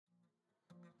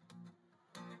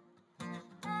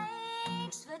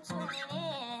tuning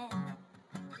in to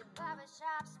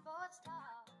Barbershop Sports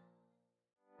Talk.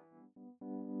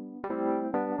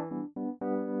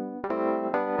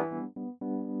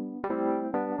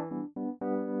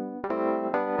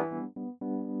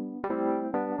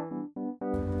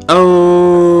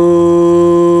 Oh,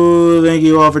 thank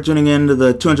you all for tuning in to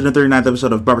the 239th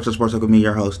episode of Barbershop Sports Talk with me,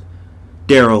 your host,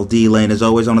 Daryl D. Lane. As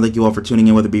always, I want to thank you all for tuning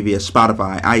in, whether it be via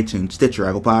Spotify, iTunes, Stitcher,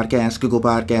 Apple Podcasts, Google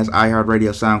Podcasts, iHeartRadio,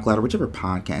 SoundCloud, or whichever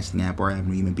podcasting app where I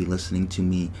happen to even be listening to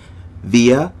me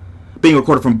via. Being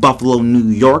recorded from Buffalo, New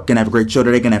York. Gonna have a great show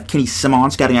today. Gonna have Kenny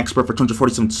Simon, scouting expert for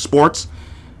 247 Sports.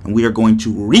 And we are going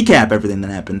to recap everything that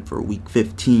happened for Week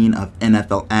 15 of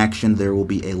NFL action. There will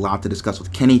be a lot to discuss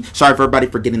with Kenny. Sorry for everybody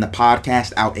for getting the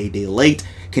podcast out a day late.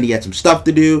 Kenny had some stuff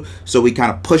to do, so we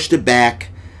kind of pushed it back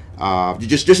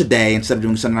just a day. Instead of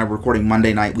doing Sunday night, recording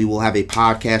Monday night. We will have a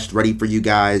podcast ready for you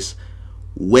guys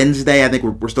Wednesday. I think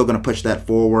we're still going to push that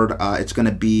forward. It's going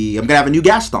to be, I'm going to have a new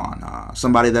guest on,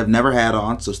 somebody that I've never had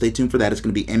on, so stay tuned for that. It's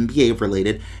going to be NBA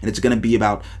related, and it's going to be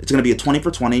a 20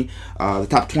 for 20, the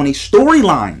top 20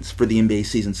 storylines for the NBA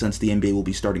season, since the NBA will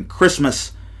be starting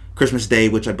Christmas Day,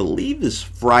 which I believe is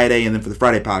Friday. And then for the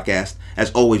Friday podcast, as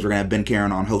always, we're going to have Ben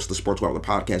Karen on, host of the Sports Wire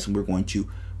podcast, and we're going to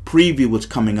preview what's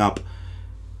coming up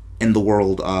in the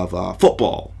world of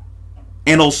football.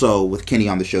 And also, with Kenny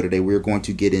on the show today, we're going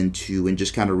to get into and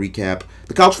just kind of recap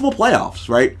the college football playoffs,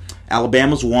 right?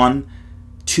 Alabama's 1,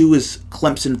 2 is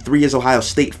Clemson, 3 is Ohio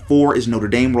State, 4 is Notre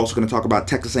Dame. We're also going to talk about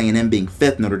Texas A&M being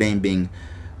 5th, Notre Dame being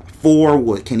 4,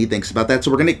 what Kenny thinks about that.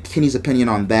 So we're going to get Kenny's opinion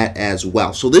on that as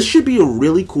well. So this should be a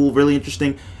really cool, really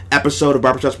interesting episode of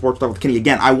Barbershop Sports Talk with Kenny.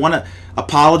 Again, I want to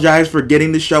apologize for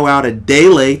getting the show out a day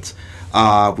late.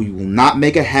 We will not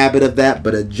make a habit of that,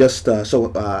 but it just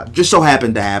so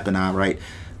happened to happen, right?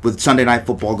 With Sunday Night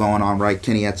Football going on, right?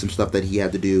 Kenny had some stuff that he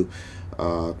had to do,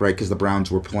 right? Because the Browns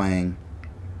were playing,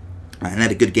 and had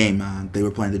a good game. They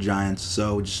were playing the Giants,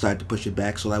 so we just decided to push it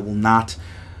back. So that will not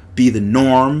be the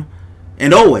norm.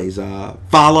 And always,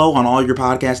 follow on all your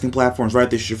podcasting platforms, right?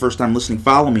 This is your first time listening.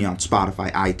 Follow me on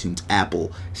Spotify, iTunes,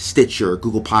 Apple, Stitcher,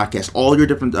 Google Podcasts, all your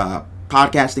different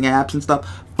podcasting apps and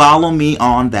stuff. Follow me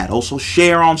on that. Also,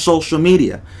 share on social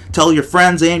media. Tell your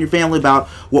friends and your family about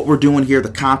what we're doing here, the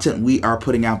content we are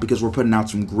putting out, because we're putting out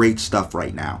some great stuff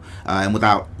right now. And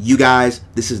without you guys,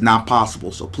 this is not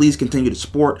possible. So please continue to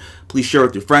support. Please share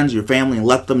with your friends, your family, and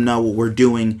let them know what we're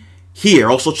doing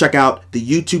here. Also, check out the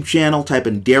YouTube channel. Type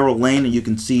in Daryl Lane, and you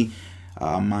can see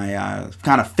my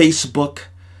kind of Facebook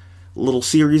little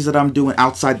series that I'm doing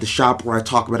outside the shop, where I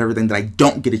talk about everything that I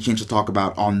don't get a chance to talk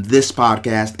about on this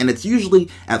podcast. And it's usually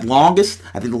at longest,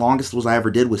 I think the longest I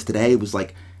ever did was today. It was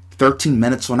like 13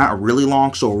 minutes, so not really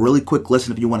long, so a really quick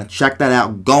listen. If you want to check that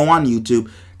out, go on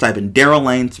YouTube, type in Daryl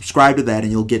Lane, subscribe to that,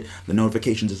 and you'll get the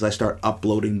notifications as I start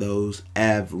uploading those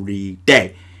every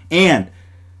day. And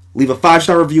leave a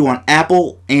 5-star review on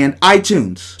Apple and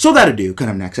iTunes. So that'll do.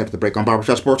 Coming up next after the break on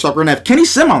Barbershop Sports Talk, we're going to have Kenny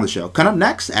Sim on the show. Coming up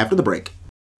next after the break.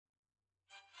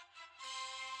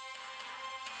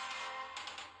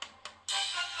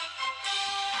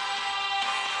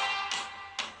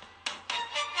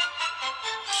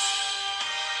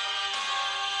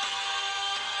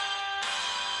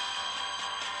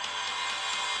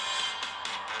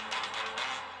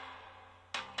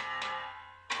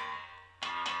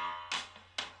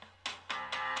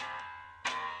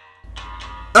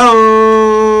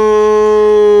 Oh,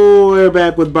 we're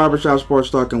back with Barbershop Sports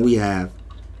Talk, and we have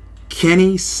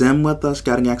Kenny Sim with us,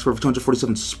 scouting expert for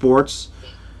 247 Sports.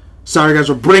 Sorry, guys,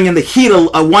 we're bringing the heat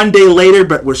a one day later,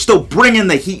 but we're still bringing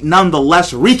the heat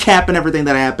nonetheless, recapping everything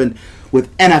that happened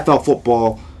with NFL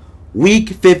football. Week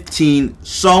 15,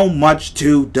 so much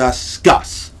to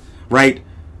discuss, right?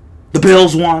 The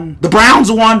Bills won. The Browns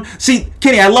won. See,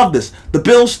 Kenny, I love this. The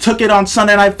Bills took it on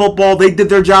Sunday Night Football. They did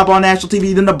their job on national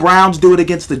TV. Then the Browns do it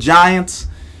against the Giants.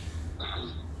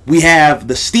 We have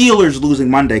the Steelers losing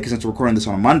Monday, because since we're recording this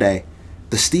on a Monday,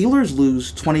 the Steelers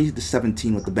lose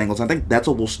 20-17 with the Bengals. I think that's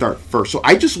what we'll start first. So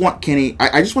I just want, Kenny,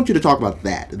 I just want you to talk about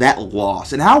that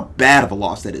loss, and how bad of a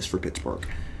loss that is for Pittsburgh.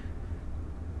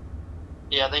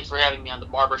 Yeah, thanks for having me on the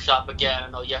Barbershop again. I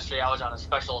know yesterday I was on a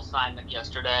special assignment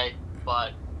yesterday,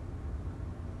 but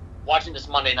watching this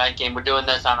Monday night game, we're doing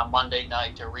this on a Monday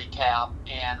night to recap,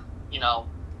 and,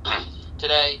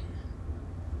 today,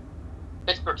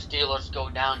 Pittsburgh Steelers go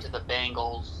down to the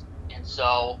Bengals, and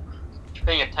so,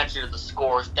 paying attention to the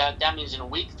scores, that means in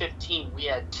Week 15, we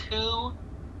had two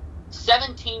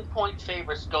 17-point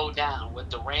favorites go down, with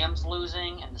the Rams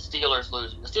losing and the Steelers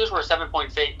losing. The Steelers were a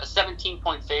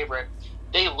 17-point favorite.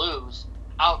 They lose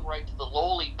outright to the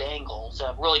lowly Bengals that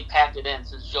have really packed it in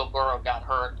since Joe Burrow got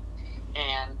hurt.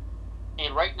 And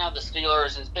And right now the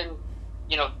Steelers has been,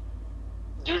 you know,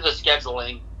 due to the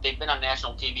scheduling, they've been on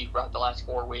national TV throughout the last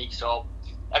 4 weeks, so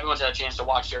everyone's had a chance to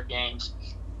watch their games.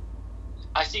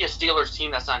 I see a Steelers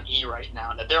team that's on E right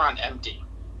now, that they're on empty.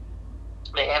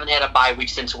 They haven't had a bye week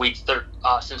since week 3.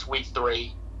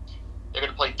 They're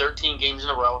going to play 13 games in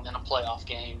a row and then a playoff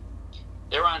game.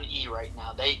 They're on E right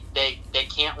now. They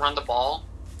can't run the ball.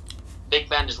 Big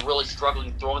Ben is really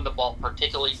struggling throwing the ball,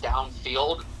 particularly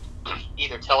downfield,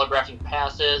 either telegraphing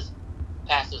passes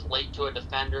late to a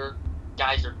defender.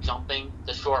 Guys are jumping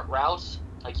the short routes,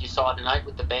 like you saw tonight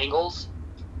with the Bengals,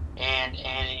 and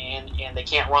they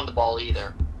can't run the ball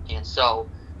either. And so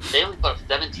they only put up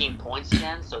 17 points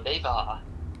again. So they've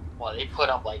they put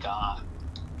up like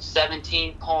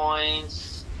 17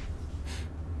 points,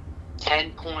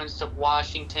 10 points to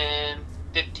Washington,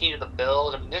 15 to the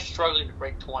Bills. I mean, they're struggling to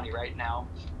break 20 right now.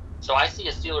 So I see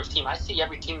a Steelers team. I see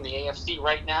every team in the AFC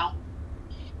right now.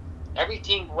 Every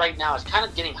team right now is kind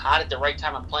of getting hot at the right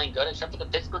time and playing good, except for the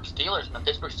Pittsburgh Steelers. And the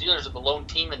Pittsburgh Steelers are the lone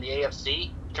team in the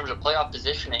AFC in terms of playoff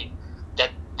positioning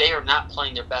that they are not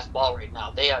playing their best ball right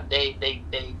now. They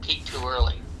peaked too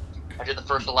early after the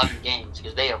first 11 games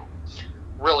because they are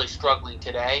really struggling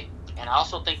today. And I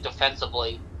also think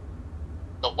defensively,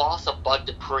 the loss of Bud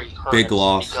Dupree hurt Big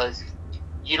loss. because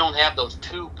you don't have those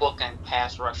two bookend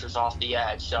pass rushers off the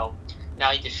edge. So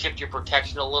now you can shift your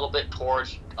protection a little bit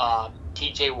towards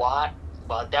TJ Watt,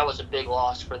 but that was a big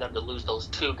loss for them to lose those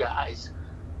two guys,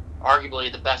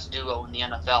 arguably the best duo in the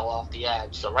NFL off the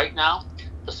edge. So right now,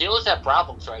 the Steelers have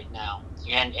problems right now,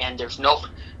 and there's no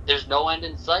end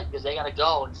in sight because they got to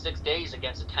go in 6 days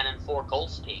against a 10-4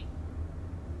 Colts team.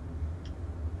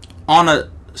 On a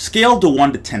scale to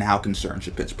 1 to 10, how concerned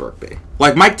should Pittsburgh be?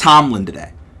 Like Mike Tomlin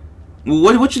today.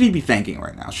 What should he be thinking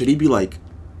right now? Should he be like,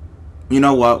 you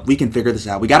know what, we can figure this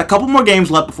out. We got a couple more games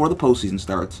left before the postseason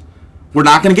starts. We're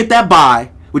not going to get that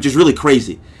bye, which is really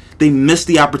crazy. They missed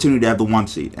the opportunity to have the 1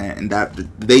 seed, and that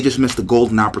they just missed the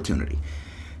golden opportunity.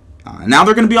 Now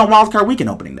they're going to be on Wild Card Weekend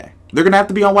opening day. They're going to have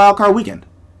to be on Wild Card Weekend.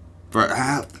 For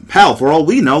all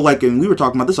we know, like, and we were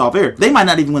talking about this off air, they might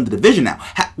not even win the division now.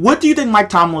 What do you think Mike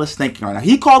Tomlin is thinking right now?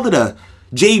 He called it a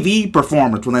JV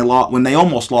performance when they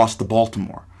almost lost to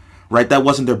Baltimore. Right, that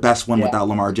wasn't their best win without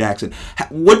Lamar Jackson.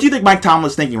 What do you think Mike Tomlin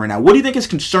is thinking right now? What do you think his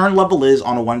concern level is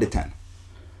on a 1 to 10?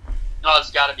 No, it's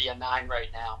got to be a 9 right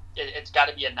now. It's got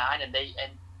to be a 9, and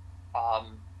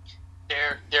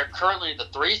they're currently the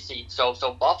 3 seed. So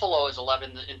Buffalo is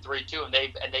 11-3 too, and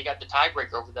they got the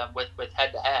tiebreaker over them with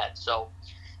head to head. So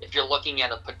if you're looking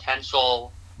at a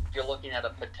potential 2-3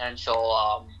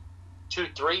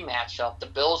 matchup, the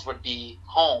Bills would be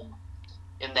home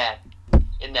in that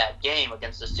game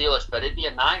against the Steelers, but it'd be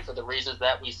a 9 for the reasons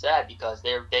that we said, because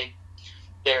they're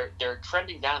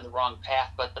trending down the wrong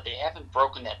path, but they haven't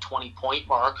broken that 20-point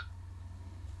mark.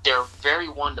 They're very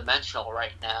one-dimensional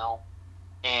right now,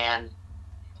 and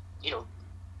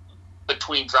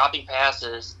between dropping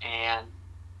passes and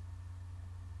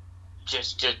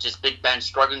just Big Ben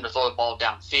struggling to throw the ball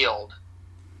downfield,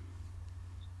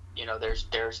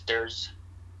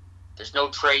 there's no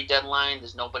trade deadline.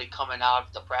 There's nobody coming out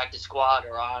of the practice squad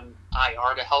or on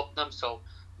IR to help them. So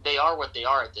they are what they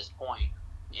are at this point.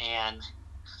 And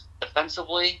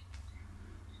defensively,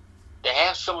 they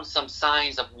have shown some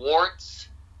signs of warts.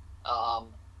 I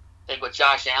think with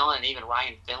Josh Allen and even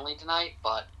Ryan Finley tonight,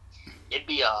 but it'd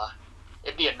be a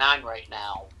 9 right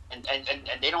now. And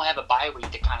they don't have a bye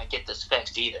week to kind of get this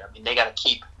fixed either. I mean, they got to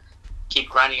keep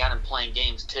grinding out and playing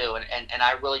games too, and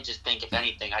I really just think, if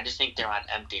anything, I just think they're on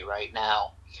empty right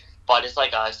now. But it's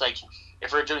like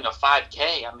if we're doing a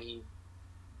 5K, I mean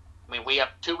we have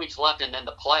 2 weeks left and then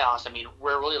the playoffs. I mean,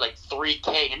 we're really like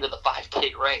 3K into the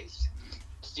 5K race.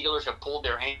 The Steelers have pulled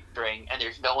their hamstring and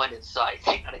there's no end in sight.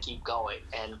 They gotta keep going,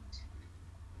 and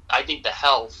I think the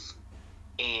health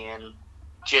and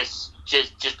just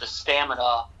the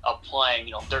stamina of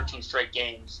playing 13 straight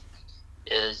games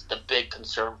is the big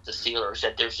concern with the Steelers,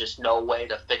 that there's just no way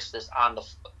to fix this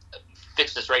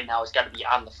right now. It's got to be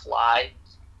on the fly,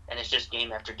 and it's just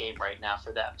game after game right now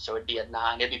for them. So it'd be a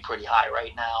 9. It'd be pretty high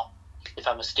right now if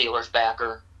I'm a Steelers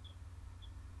backer.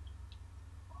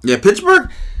 Yeah, Pittsburgh,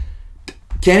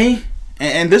 Kenny,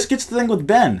 and this gets the thing with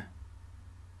Ben.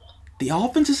 The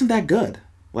offense isn't that good.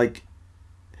 Like,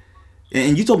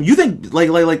 and you told me you think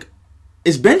like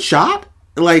is Ben shot?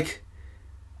 Like.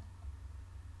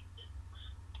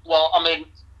 Well, I mean,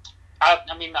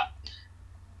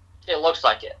 it looks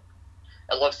like it.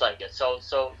 It looks like it. So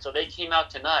they came out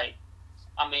tonight.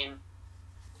 I mean,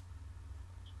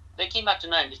 they came out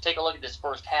tonight. Just take a look at this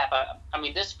first half. I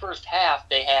mean, this first half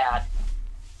they had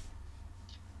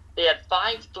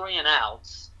 5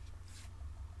 3-and-outs,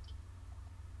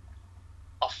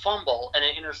 fumble and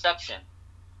an interception.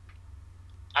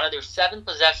 Out of their 7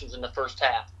 possessions in the first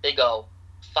half, they go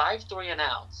 5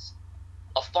 3-and-outs,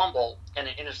 a fumble, and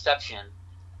an interception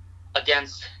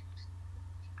against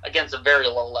a very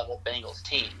low-level Bengals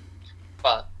team.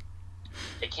 But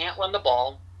they can't run the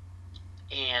ball,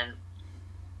 and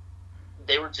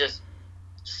they were just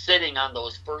sitting on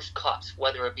those first cuts,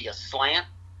 whether it be a slant,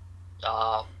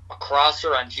 a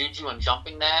crosser on Juju and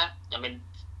jumping that. I mean,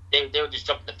 they would just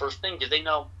jump the first thing because they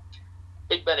know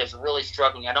Big Ben is really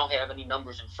struggling. I don't have any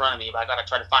numbers in front of me, but I got to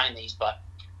try to find these. But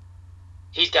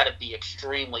he's got to be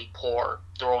extremely poor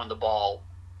throwing the ball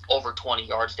over 20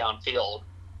 yards downfield.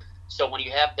 So when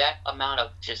you have that amount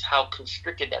of just how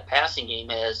constricted that passing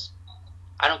game is,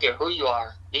 I don't care who you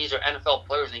are. These are NFL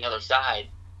players on the other side.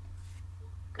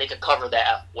 They could cover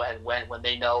that when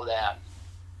they know that,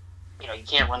 you know, you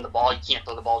can't run the ball, you can't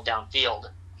throw the ball downfield.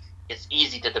 It's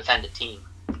easy to defend a team.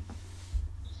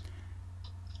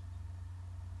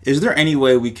 Is there any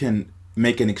way we can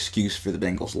make an excuse for the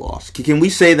Bengals' loss? Can we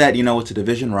say that, you know, it's a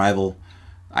division rival?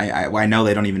 I know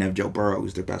they don't even have Joe Burrow,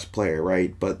 who's their best player,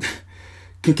 right? But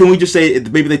can we just say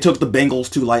maybe they took the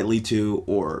Bengals too lightly too,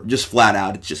 or just flat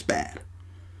out it's just bad?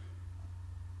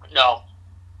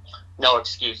 No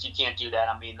excuse. You can't do that.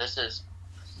 I mean, this is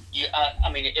you.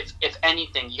 I mean, if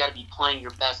anything, you got to be playing your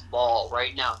best ball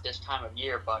right now at this time of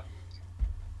year. But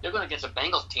they're going against a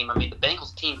Bengals team. I mean, the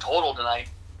Bengals team total tonight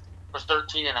was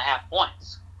 13.5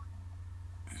 points.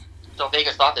 So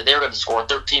Vegas thought that they were going to score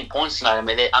 13 points tonight.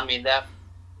 I mean, that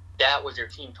was their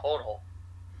team total.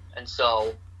 And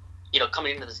so, you know,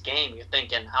 coming into this game, you're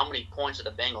thinking, how many points are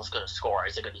the Bengals going to score?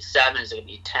 Is it going to be 7? Is it going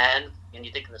to be 10? And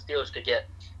you're thinking the Steelers could get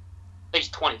at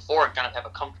least 24 and kind of have a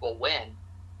comfortable win.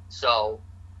 So,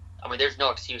 I mean, there's no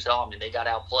excuse at all. I mean, they got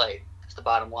outplayed. That's the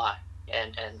bottom line.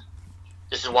 And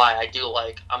this is why I do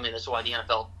this is why the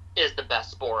NFL is the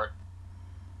best sport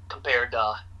compared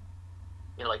to,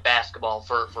 you know, like basketball,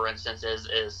 for instance,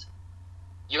 is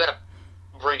you got to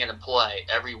bring it and play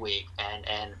every week.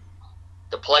 And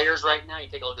the players right now, you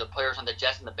take a look at the players on the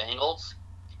Jets and the Bengals,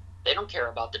 they don't care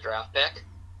about the draft pick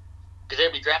because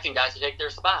they'll be drafting guys to take their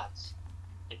spots.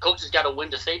 And coaches got to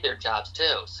win to save their jobs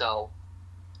too. So,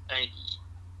 I mean,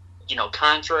 you know,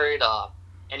 contrary to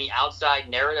any outside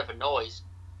narrative and noise,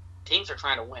 teams are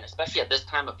trying to win, especially at this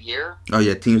time of year. Oh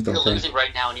yeah, teams don't. You're losing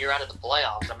right now, and you're out of the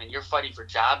playoffs. I mean, you're fighting for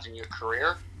jobs in your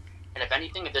career. And if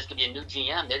anything, if this could be a new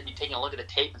GM, they'd be taking a look at the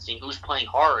tape and seeing who's playing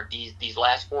hard these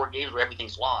last 4 games where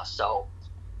everything's lost. So,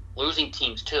 losing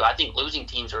teams too. I think losing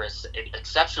teams are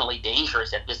exceptionally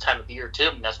dangerous at this time of year too.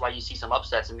 And that's why you see some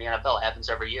upsets in the NFL. It happens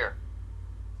every year.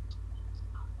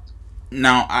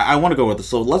 Now, I want to go with this.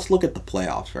 So let's look at the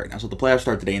playoffs right now. So the playoffs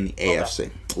start today in the AFC.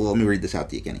 Well, let me read this out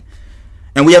to you, Kenny.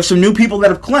 And we have some new people that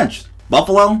have clinched.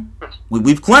 Buffalo,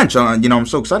 we've clinched. You know, I'm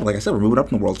so excited. Like I said, we're moving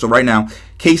up in the world. So right now,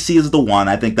 KC is the one.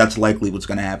 I think that's likely what's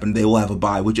going to happen. They will have a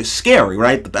bye, which is scary,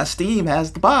 right? The best team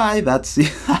has the bye. That's the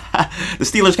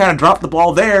Steelers kind of dropped the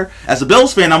ball there. As a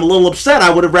Bills fan, I'm a little upset.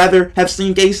 I would have rather have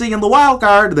seen KC in the wild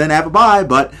card than have a bye.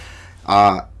 But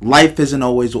life isn't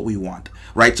always what we want,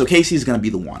 right? So KC is going to be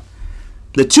the one.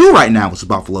 The 2 right now is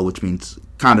Buffalo, which means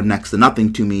kind of next to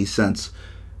nothing to me since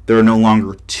there are no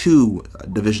longer 2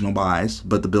 divisional byes,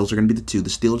 but the Bills are going to be the 2. The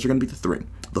Steelers are going to be the 3.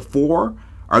 The 4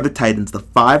 are the Titans. The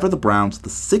 5 are the Browns. The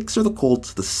 6 are the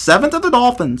Colts. The 7th are the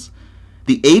Dolphins.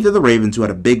 The 8th are the Ravens, who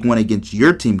had a big win against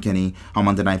your team, Kenny, on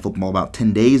Monday Night Football about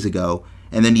 10 days ago.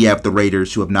 And then you have the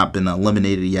Raiders, who have not been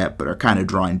eliminated yet, but are kind of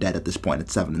drawing dead at this point at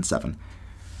 7-7.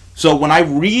 So when I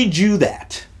read you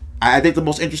that, I think the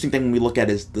most interesting thing when we look at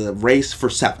is the race for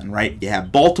 7, right? You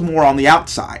have Baltimore on the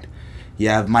outside. You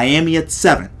have Miami at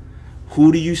 7.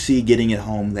 Who do you see getting it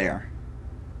home there?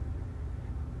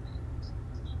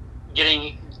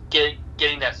 Getting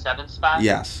that 7th spot?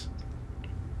 Yes.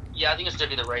 Yeah, I think it's going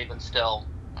to be the Ravens still.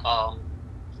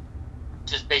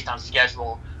 Just based on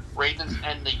schedule. Ravens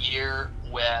end the year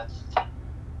with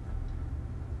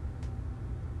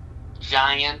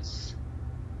Giants,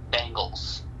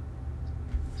 Bengals.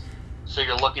 So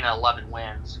you're looking at 11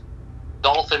 wins.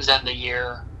 Dolphins end the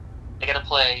year. They got to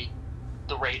play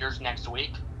the Raiders next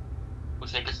week,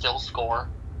 which they could still score.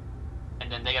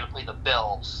 And then they got to play the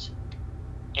Bills.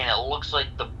 And it looks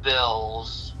like the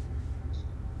Bills,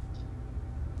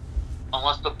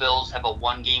 unless the Bills have a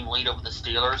 1-game lead over the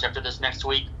Steelers after this next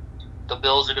week, the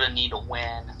Bills are going to need to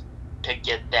win to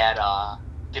get that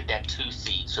 2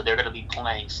 seed. So they're going to be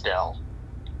playing still.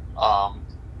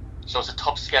 So it's a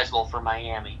tough schedule for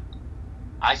Miami.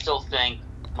 I still think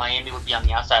Miami would be on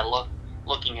the outside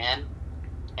looking in.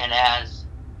 And as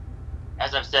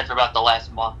I've said for about the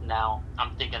last month now,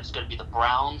 I'm thinking it's going to be the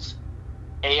Browns,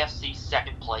 AFC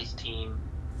second place team,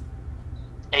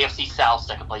 AFC South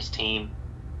second place team,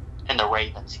 and the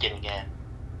Ravens getting in.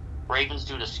 Ravens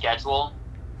due to schedule,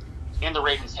 and the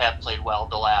Ravens have played well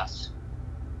the last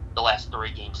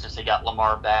 3 games since they got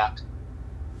Lamar back,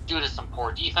 due to some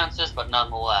poor defenses, but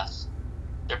nonetheless,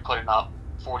 they're putting up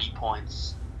 40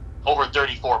 points, over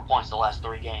 34 points the last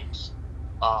 3 games.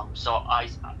 So I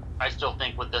still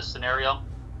think with this scenario,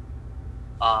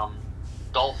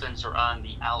 Dolphins are on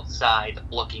the outside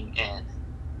looking in.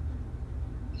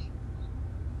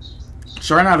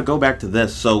 So right now, to go back to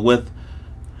this, so with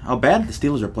how bad the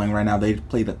Steelers are playing right now, they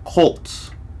play the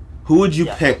Colts. Who would you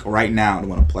pick right now to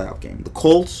win a playoff game? The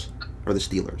Colts or the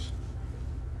Steelers?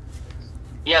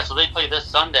 Yeah, so they play this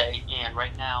Sunday, and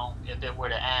right now, if it were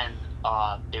to end,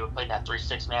 they would play that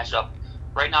 3-6 matchup.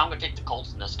 Right now, I'm going to take the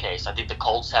Colts in this case. I think the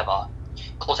Colts have a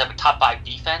top 5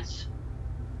 defense,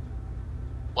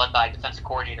 led by defensive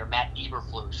coordinator Matt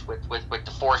Eberflus, with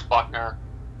DeForest Buckner,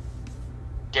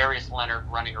 Darius Leonard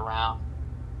running around.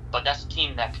 But that's a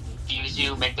team that can confuse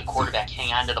you, make the quarterback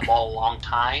hang on to the ball a long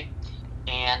time,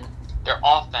 and their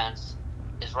offense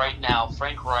is right now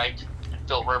Frank Reich and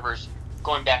Phil Rivers,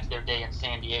 going back to their day in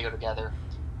San Diego together.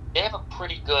 They have a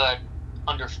pretty good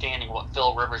understanding of what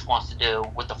Phil Rivers wants to do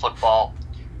with the football,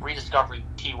 rediscovering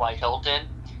T.Y. Hilton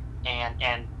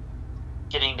and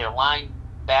getting their line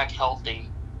back healthy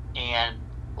and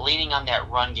leaning on that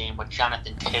run game with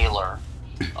Jonathan Taylor.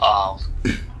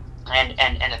 And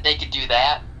if they could do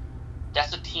that,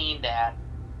 that's a team that,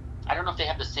 I don't know if they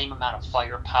have the same amount of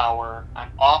firepower on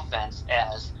offense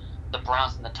as the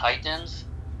Browns and the Titans,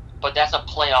 but that's a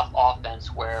playoff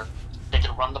offense where they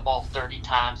can run the ball 30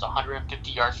 times, 150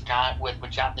 yards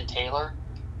with Jonathan Taylor,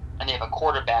 and they have a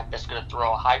quarterback that's going to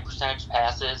throw high percentage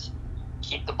passes,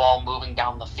 keep the ball moving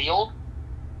down the field,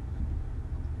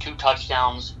 2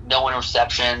 touchdowns, no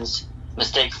interceptions,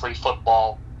 mistake-free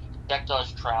football. That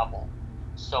does travel.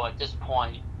 So at this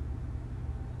point,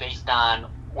 based on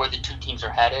where the 2 teams are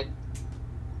headed,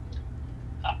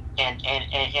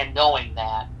 and knowing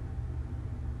that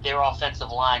their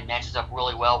offensive line matches up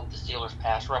really well with the Steelers'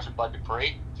 pass rush and Bud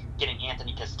Dupree, getting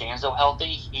Anthony Costanzo healthy,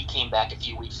 he came back a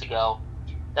few weeks ago.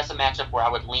 That's a matchup where I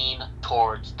would lean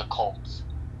towards the Colts.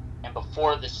 And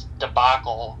before this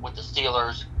debacle with the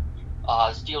Steelers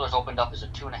opened up as a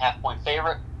 2.5-point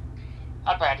favorite.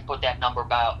 I'd probably have to put that number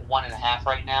about 1.5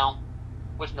 right now,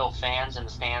 with no fans in the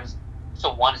stands.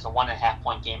 So 1 is a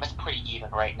 1.5-point game. That's pretty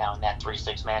even right now in that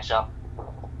 3-6 matchup.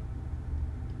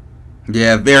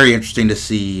 Yeah, very interesting to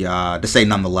see. To say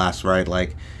nonetheless, right?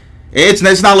 Like,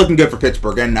 it's not looking good for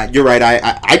Pittsburgh, and you're right.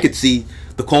 I could see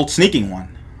the Colts sneaking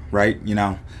one, right? You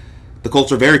know, the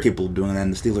Colts are very capable of doing that,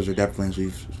 and the Steelers are definitely, as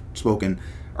we've spoken,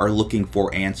 are looking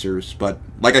for answers. But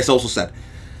like I also said,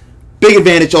 big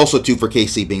advantage also too for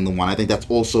KC being the one. I think that's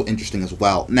also interesting as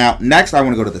well. Now, next I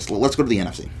want to go to this. Let's go to the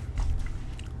NFC.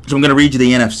 So I'm going to read you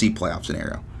the NFC playoff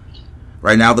scenario.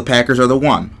 Right now, the Packers are the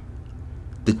 1.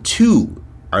 The 2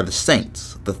 are the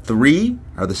Saints. The 3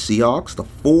 are the Seahawks. The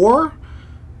 4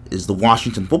 is the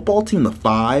Washington football team. The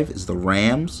 5 is the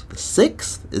Rams. The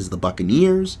 6th is the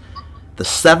Buccaneers. The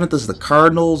 7th is the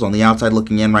Cardinals. On the outside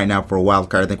looking in right now for a wild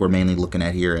card, I think we're mainly looking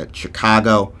at here at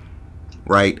Chicago,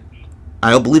 right?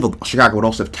 I believe Chicago would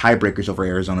also have tiebreakers over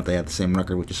Arizona if they had the same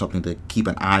record, which is something to keep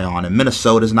an eye on. And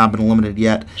Minnesota has not been eliminated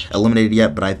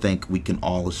yet, but I think we can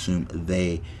all assume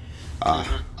they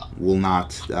will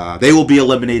not. They will be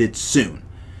eliminated soon.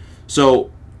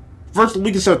 So, first,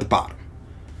 we can start at the bottom.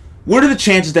 What are the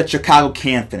chances that Chicago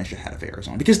can finish ahead of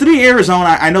Arizona? Because to me,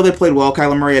 Arizona, I know they played well.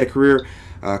 Kyler Murray had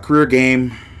a career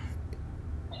game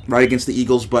right against the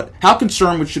Eagles, but how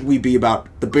concerned should we be about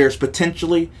the Bears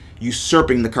potentially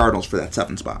usurping the Cardinals for that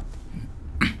 7th spot?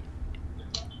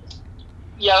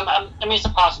 Yeah, I mean, it's a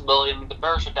possibility. I mean, the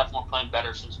Bears are definitely playing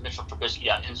better since Mitchell Trubisky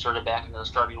got inserted back into the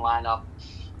starting lineup.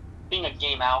 Being a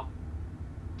game out,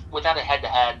 without a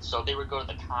head-to-head, so they would go to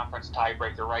the conference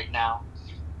tiebreaker right now.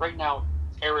 Right now,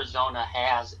 Arizona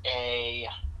has,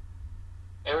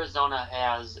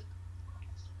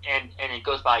 and it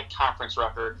goes by conference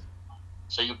record,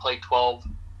 so you play 12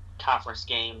 conference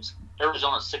games.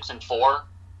 Arizona's 6-4,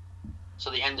 so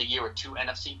they end the year with 2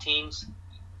 NFC teams.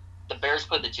 The Bears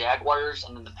play the Jaguars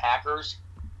and then the Packers.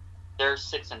 They're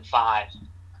 6-5.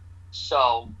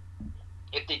 So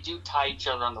if they do tie each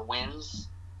other on the wins,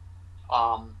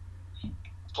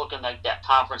 it's looking like that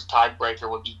conference tiebreaker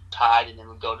would be tied, and then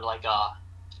would go to like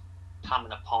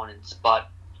common opponents. But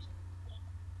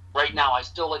right now, I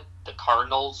still like the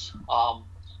Cardinals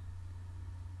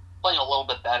playing a little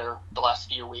bit better the last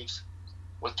few weeks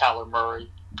with Kyler Murray.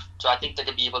 So I think they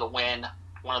could be able to win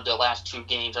one of their last 2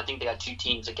 games. I think they got 2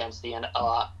 teams against the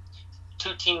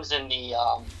 2 teams in the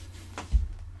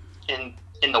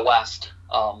in the West.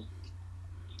 Um,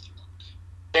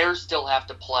 Bears still have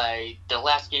to play the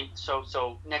last game.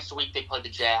 So next week they play the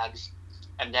Jags,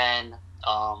 and then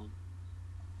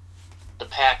the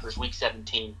Packers week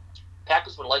 17.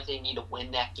 Packers would likely need to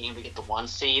win that game to get the 1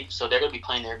 seed, so they're going to be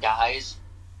playing their guys,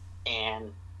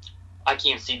 and I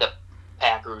can't see the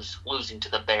Packers losing to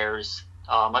the Bears.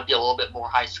 Might be a little bit more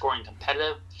high-scoring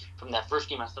competitive from that first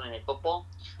game on Sunday Night Football,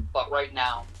 but right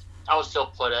now, I would still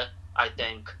put it, I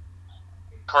think,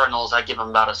 Cardinals, I give them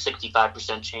about a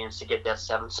 65% chance to get that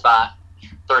 7th spot,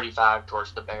 35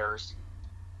 towards the Bears.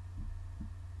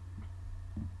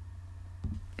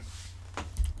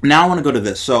 Now I want to go to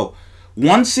this. So,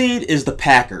 1 seed is the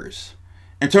Packers.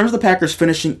 In terms of the Packers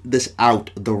finishing this out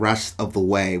the rest of the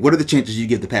way, what are the chances you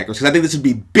give the Packers? Because I think this would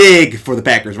be big for the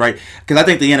Packers, right? Because I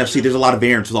think the NFC, there's a lot of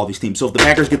variance with all these teams. So if the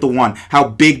Packers get the 1, how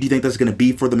big do you think that's going to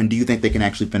be for them, and do you think they can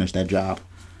actually finish that job?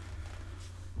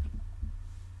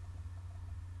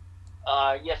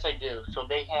 Yes, I do. So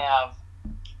they got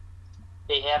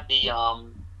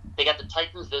the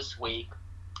Titans this week.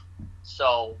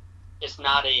 So it's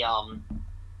not a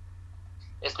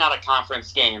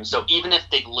conference game. So even if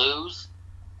they lose,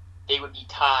 they would be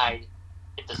tied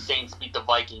if the Saints beat the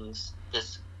Vikings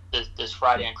this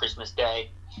Friday on Christmas Day.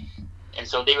 And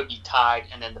so they would be tied,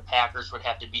 and then the Packers would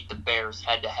have to beat the Bears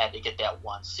head-to-head to get that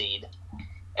 1 seed.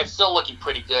 It's still looking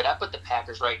pretty good. I put the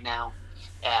Packers right now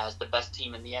as the best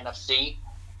team in the NFC.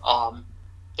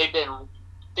 They've been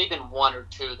 1 or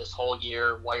 2 this whole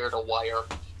year, wire to wire.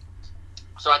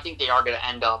 So I think they are going to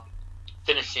end up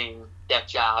finishing that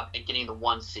job and getting the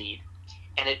 1 seed.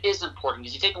 And it is important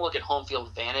because you take a look at home field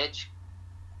advantage.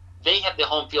 They have the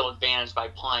home field advantage by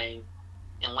playing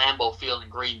in Lambeau Field in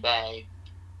Green Bay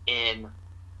in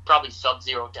probably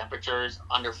sub-zero temperatures,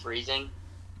 under freezing.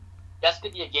 That's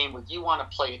going to be a game where you want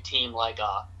to play a team like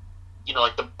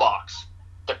the Bucks,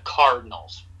 the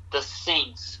Cardinals, the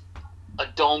Saints, a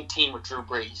dome team with Drew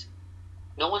Brees.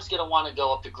 No one's going to want to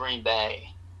go up to Green Bay,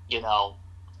 in a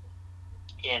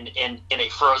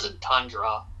frozen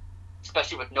tundra,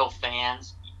 especially with no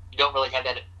fans. You don't really have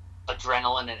that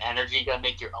adrenaline and energy. You got to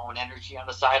make your own energy on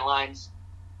the sidelines.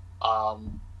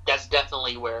 That's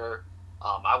definitely where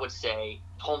I would say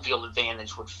home field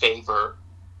advantage would favor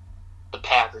the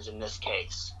Packers in this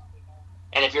case.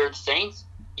 And if you're the Saints,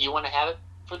 you want to have it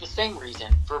for the same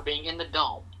reason, for being in the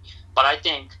dome. But I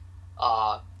think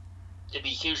it'd be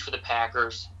huge for the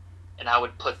Packers, and I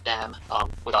would put them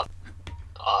with a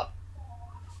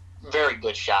very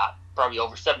good shot, probably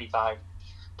over 75%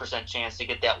 chance to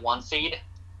get that 1 seed,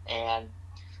 and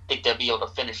I think they'll be able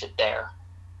to finish it there.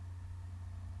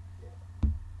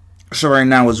 So right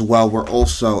now as well, we're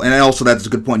also that's a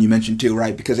good point you mentioned too,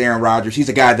 right? Because Aaron Rodgers, he's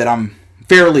a guy that I'm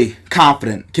fairly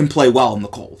confident can play well in the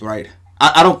cold, right?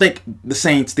 I don't think the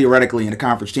Saints, theoretically, in a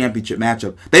conference championship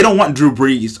matchup, they don't want Drew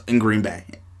Brees in Green Bay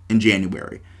in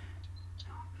January.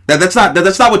 That's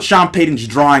not what Sean Payton's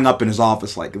drawing up in his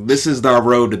office. Like, this is the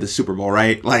road to the Super Bowl,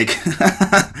 right? Like,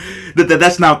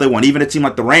 that's not what they want. Even a team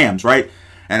like the Rams, right?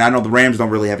 And I know the Rams don't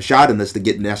really have a shot in this to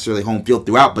get necessarily home field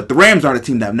throughout, but the Rams aren't a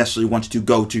team that necessarily wants to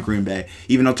go to Green Bay.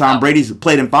 Even though Tom Brady's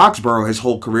played in Foxborough his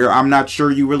whole career, I'm not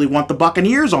sure you really want the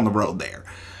Buccaneers on the road there.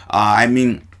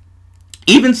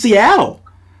 Even Seattle.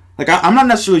 Like, I'm not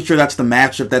necessarily sure that's the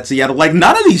matchup that Seattle... Like,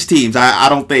 none of these teams, I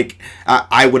don't think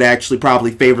I would actually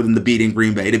probably favor them to beat in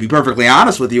Green Bay, to be perfectly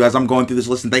honest with you, as I'm going through this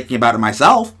list and thinking about it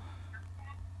myself.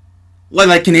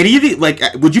 Like can any of these... Like,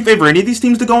 would you favor any of these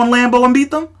teams to go in Lambeau and beat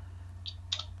them?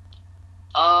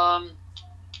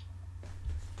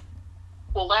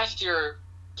 Well, last year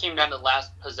came down to the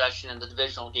last possession in the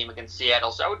divisional game against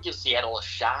Seattle, so I would give Seattle a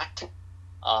shot.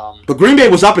 But Green Bay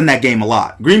was up in that game a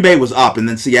lot. Green Bay was up, and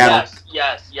then Seattle...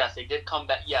 Yes, they did come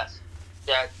back. Yes,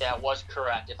 that was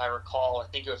correct. If I recall,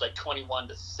 I think it was like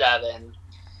 21-7.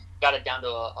 Got it down to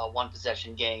a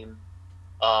one-possession game.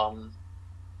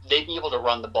 They'd be able to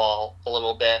run the ball a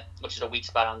little bit, which is a weak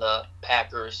spot on the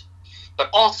Packers. But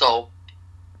also,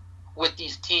 with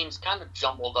these teams kind of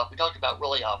jumbled up, we talked about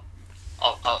really a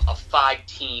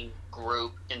 5-team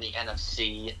group in the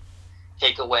NFC.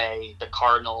 Take away the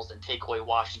Cardinals and take away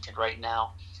Washington right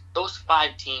now. Those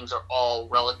 5 teams are all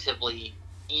relatively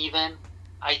even,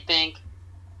 I think.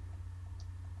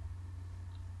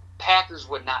 Packers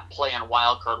would not play on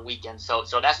Wild Card Weekend, so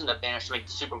that's an advantage to make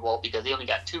the Super Bowl because they only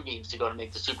got 2 games to go to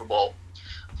make the Super Bowl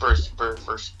first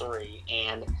 3.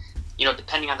 And,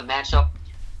 depending on the matchup,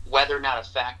 weather not a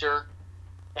factor,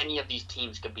 any of these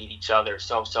teams could beat each other.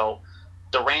 So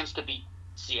the Rams could beat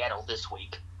Seattle this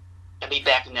week and be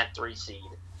back in that 3 seed.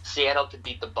 Seattle could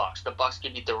beat the Bucks. The Bucks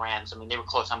could beat the Rams. I mean, they were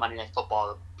close on Monday Night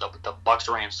Football, the Bucks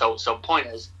Rams. So point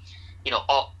is,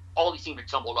 all all these teams are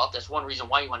jumbled up. That's one reason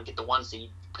why you want to get the 1 seed,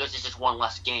 because it's just one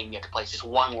less game you have to play. It's just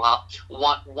one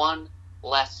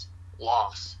less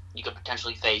loss you could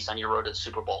potentially face on your road to the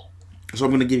Super Bowl. So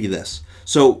I'm going to give you this.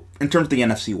 So in terms of the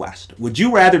NFC West, would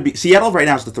you rather be Seattle right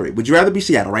now is the 3? Would you rather be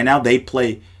Seattle right now? They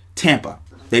play Tampa.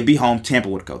 They'd be home. Tampa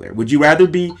would go there. Would you rather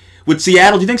be with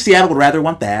Seattle? Do you think Seattle would rather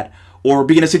want that, or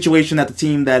be in a situation that the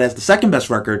team that has the second best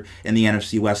record in the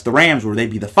NFC West, the Rams, where they'd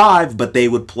be the 5, but they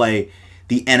would play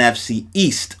the NFC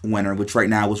East winner, which right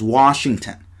now is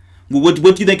Washington? What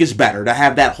do you think is better, to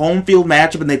have that home field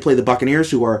matchup and they play the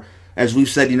Buccaneers, who are, as we've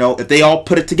said, if they all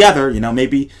put it together,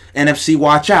 maybe NFC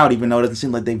watch out, even though it doesn't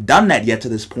seem like they've done that yet to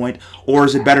this point? Or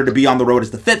is it better to be on the road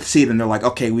as the 5th seed and they're like,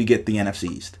 okay, we get the NFC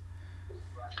East?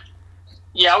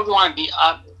 Yeah, I would want to be.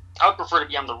 I would prefer to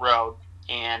be on the road,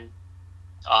 and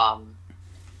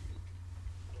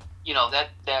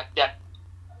that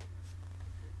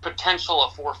potential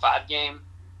of 4-5 game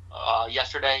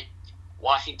yesterday,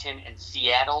 Washington and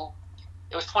Seattle.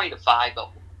 It was 20-5,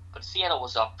 but Seattle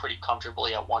was up pretty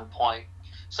comfortably at one point.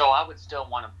 So I would still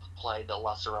want to play the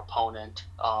lesser opponent,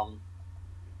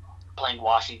 playing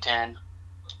Washington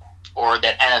or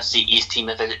that NFC East team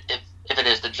if it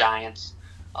is the Giants.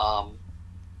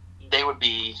 They would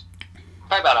be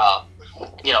probably about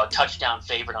a touchdown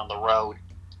favorite on the road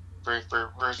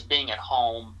versus being at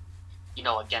home,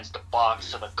 against the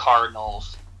Bucs or the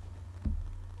Cardinals.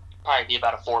 Probably be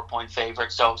about a 4-point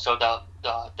favorite. So the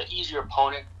easier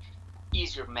opponent,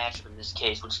 easier matchup in this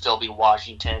case would still be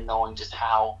Washington, knowing just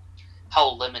how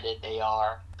limited they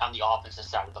are on the offensive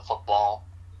side of the football.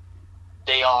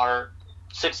 They are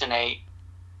 6-8.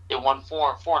 They won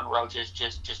four in a row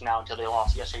just now until they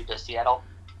lost yesterday to Seattle.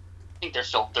 I think they're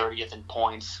still 30th in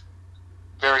points.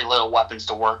 Very little weapons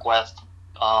to work with.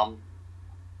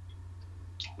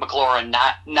 McLaurin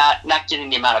not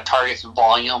getting the amount of targets and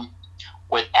volume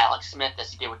with Alex Smith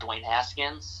as he did with Dwayne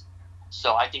Haskins.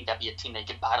 So I think that'd be a team they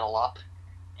could bottle up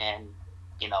and,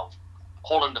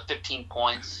 hold them to 15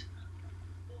 points.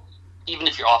 Even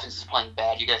if your offense is playing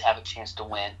bad, you're going to have a chance to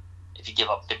win if you give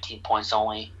up 15 points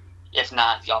only. If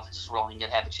not, if the offense is rolling, you're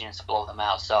going to have a chance to blow them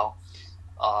out. So,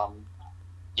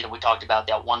 we talked about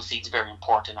that 1 seed's very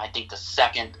important. I think the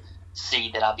 2nd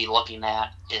seed that I'll be looking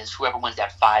at is whoever wins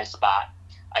that 5 spot.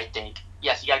 I think,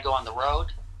 yes, you got to go on the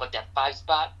road, but that 5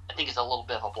 spot, I think, is a little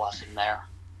bit of a blessing there.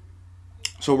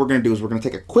 So what we're going to do is we're going to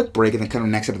take a quick break, and then kind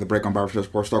of next after the break on Barbershop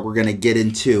Sports Talk, we're going to get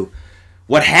into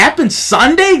what happened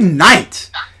Sunday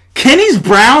night. Kenny's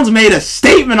Browns made a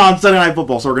statement on Sunday Night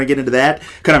Football, so we're going to get into that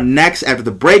kind of next after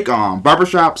the break on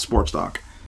Barbershop Sports Talk.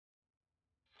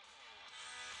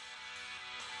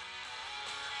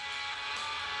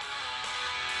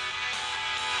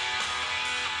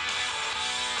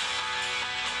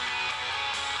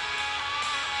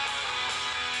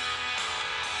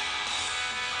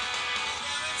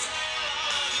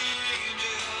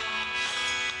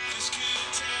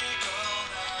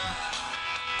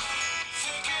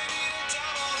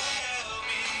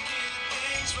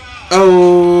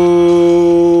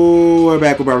 Oh, we're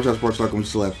back with Barbershop Sports Talk, and we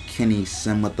still have Kenny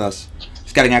Sim with us.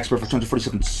 Scouting expert for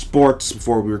 247 Sports.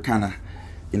 Before we were kind of,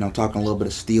 talking a little bit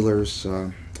of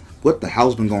Steelers. What the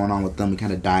hell's been going on with them? We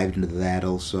kind of dived into that.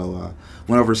 Also,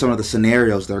 went over some of the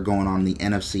scenarios that are going on in the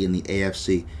NFC and the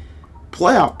AFC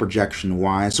playoff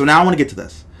projection-wise. So now I want to get to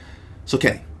this. So,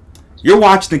 Kenny, you're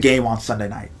watching the game on Sunday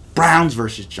night. Browns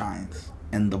versus Giants.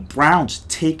 And the Browns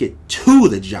take it to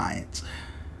the Giants.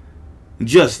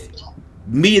 Just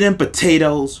meat and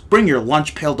potatoes, bring your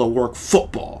lunch pail to work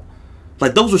football.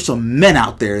 Like, those were some men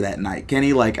out there that night,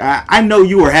 Kenny. Like, I know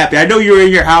you were happy. I know you were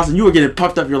in your house and you were getting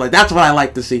puffed up. You're like, that's what I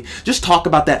like to see. Just talk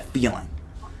about that feeling.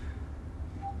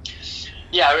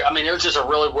 Yeah, I mean, it was just a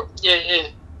really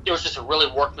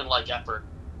workmanlike effort.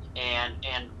 And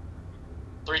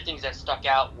 3 things that stuck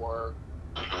out were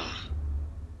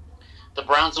the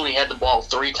Browns only had the ball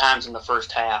 3 times in the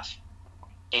first half.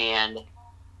 And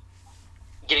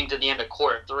getting to the end of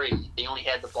quarter 3, they only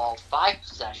had the ball 5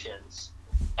 possessions,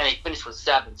 and they finished with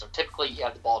 7. So typically you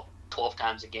have the ball 12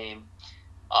 times a game.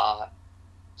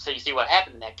 So you see what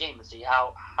happened in that game and see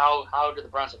how did the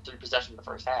Browns have 3 possessions in the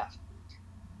first half?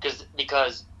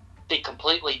 Because they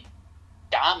completely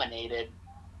dominated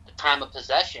the time of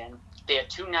possession. They had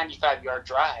 2 95-yard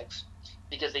drives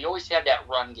because they always have that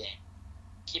run game.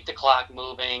 Keep the clock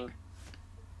moving,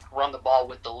 run the ball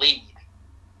with the lead.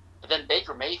 But then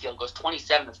Baker Mayfield goes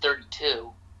 27 of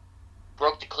 32,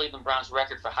 broke the Cleveland Browns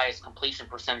record for highest completion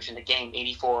percentage in the game,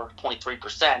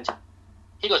 84.3%.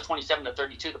 He goes 27 of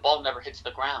 32. The ball never hits the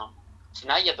ground. So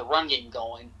now you have the run game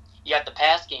going. You got the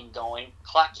pass game going.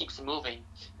 Clock keeps moving.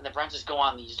 And the Browns just go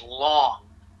on these long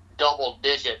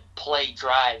double-digit play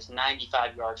drives,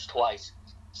 95 yards twice,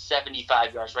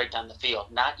 75 yards right down the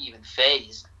field, not even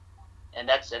phased. And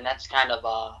that's kind of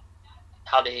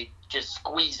how they just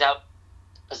squeeze out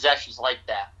possessions like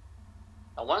that.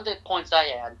 Now, one of the points I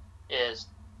had is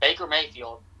Baker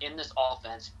Mayfield in this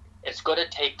offense. It's going to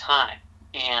take time,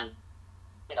 and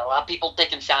a lot of people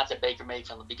taking shots at Baker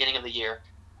Mayfield in the beginning of the year.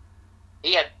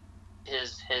 He had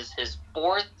his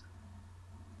fourth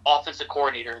offensive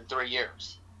coordinator in 3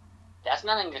 years. That's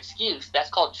not an excuse. That's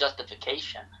called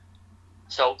justification.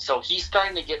 So he's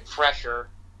starting to get fresher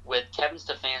with Kevin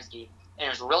Stefanski, and it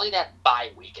was really that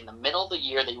bye week in the middle of the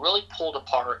year. They really pulled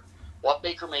apart what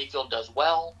Baker Mayfield does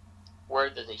well, where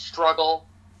do they struggle,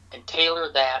 and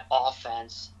tailor that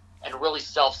offense and really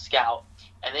self-scout.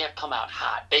 And they have come out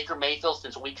hot. Baker Mayfield,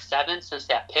 since week 7, since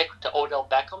that pick to Odell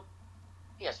Beckham,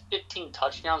 he has 15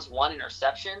 touchdowns, 1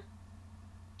 interception.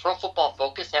 Pro Football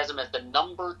Focus has him as the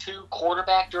number 2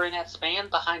 quarterback during that span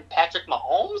behind Patrick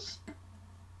Mahomes.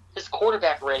 His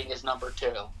quarterback rating is number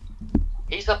 2.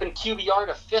 He's up in QBR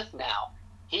to 5th now.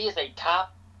 He is a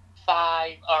top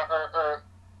 5, or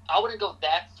I wouldn't go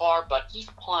that far, but he's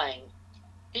playing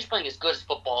as good as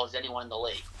football as anyone in the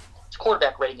league. His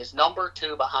quarterback rating is number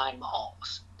 2 behind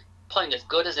Mahomes. Playing as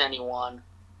good as anyone.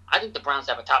 I think the Browns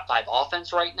have a top 5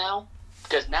 offense right now,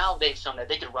 because now they've shown that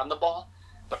they can run the ball,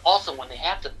 but also when they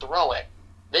have to throw it,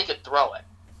 they could throw it.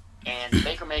 And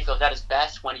Baker Mayfield's at his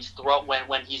best when he's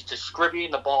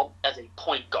distributing the ball as a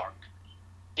point guard.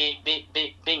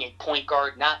 Being a point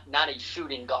guard, not a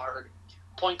shooting guard.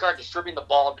 Point guard distributing the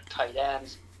ball to tight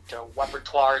ends, to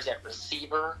repertoires at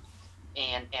receiver,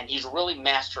 and he's really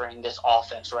mastering this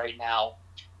offense right now,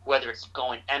 whether it's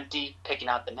going empty, picking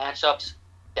out the matchups,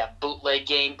 that bootleg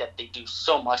game that they do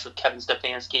so much with Kevin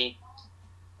Stefanski.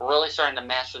 Really starting to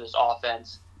master this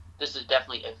offense. This is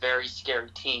definitely a very scary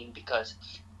team, because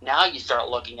now you start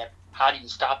looking at how do you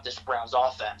stop this Browns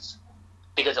offense,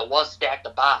 because it was stack the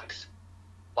box,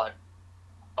 but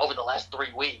over the last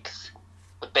 3 weeks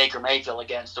with Baker Mayfield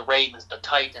against the Ravens, the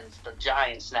Titans, the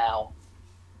Giants now,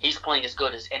 he's playing as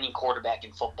good as any quarterback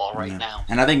in football right now.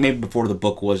 And I think maybe before the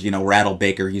book was, rattle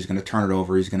Baker, he's going to turn it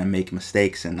over, he's going to make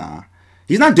mistakes, and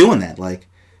he's not doing that. Like,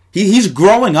 he's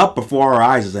growing up before our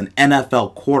eyes as an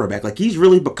NFL quarterback. Like, he's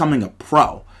really becoming a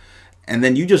pro. And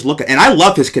then you just look at, and I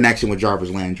love his connection with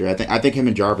Jarvis Landry. I think him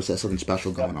and Jarvis has something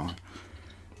special going on.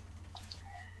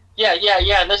 Yeah.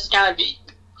 And this is kind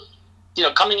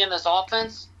of, coming in this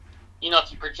offense,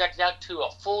 if you project it out to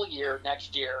a full year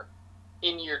next year,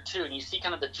 in year 2, and you see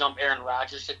kind of the jump Aaron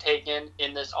Rodgers should take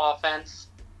in this offense,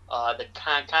 the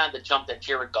kind of the jump that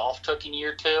Jared Goff took in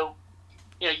year 2.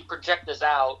 You project this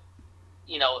out,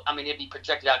 it'd be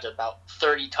projected out to about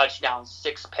 30 touchdowns,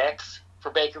 6 picks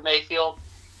for Baker Mayfield.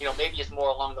 Maybe it's more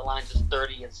along the lines of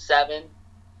 30 and 7.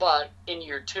 But in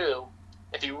year 2,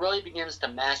 if he really begins to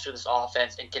master this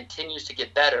offense and continues to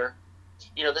get better,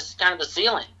 this is kind of the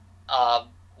ceiling.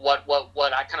 What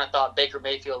I kind of thought Baker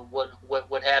Mayfield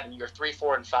would have in year 3,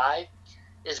 4, and 5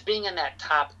 is being in that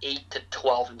top 8 to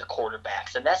 12 in the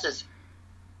quarterbacks. And that's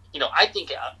I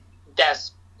think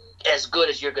that's as good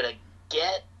as you're going to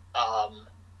get,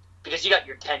 because you got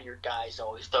your tenured guys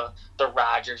always, the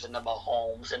Rodgers and the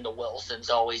Mahomes and the Wilsons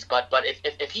always. But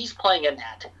if he's playing in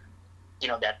that,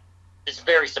 that is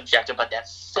very subjective, but that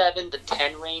 7 to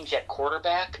 10 range at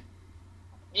quarterback,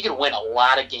 you can win a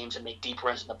lot of games and make deep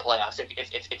runs in the playoffs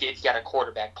if you got a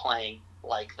quarterback playing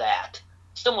like that.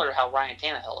 Similar to how Ryan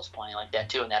Tannehill is playing like that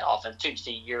too in that offense too. You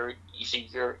see year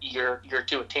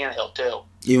 2 of Tannehill too.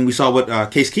 Even we saw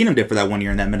what Case Keenum did for that 1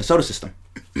 year in that Minnesota system.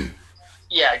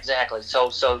 Yeah, exactly. So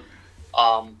it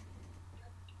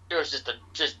was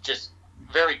just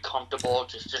very comfortable,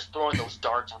 just throwing those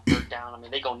darts on 3rd down.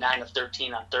 They go 9 of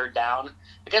 13 on 3rd down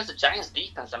against the Giants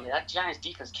defense. That Giants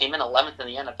defense came in 11th in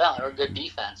the NFL. They were a good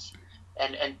defense,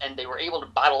 and they were able to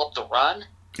bottle up the run.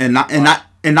 And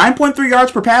 9.3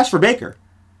 yards per pass for Baker.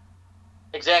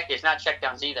 Exactly, it's not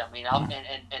checkdowns either. And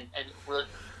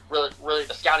really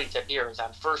the scouting tip here is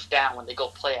on 1st down when they go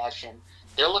play action,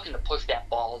 they're looking to push that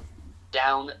ball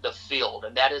down the field,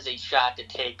 and that is a shot to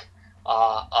take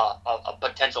a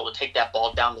potential to take that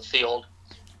ball down the field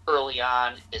early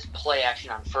on. Is play action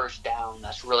on 1st down.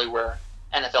 That's really where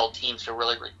NFL teams can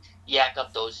really yak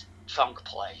up those chunk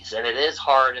plays, and it is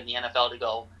hard in the NFL to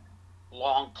go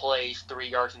long plays, 3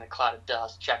 yards in a cloud of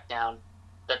dust, check down.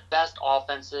 The best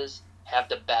offenses have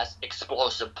the best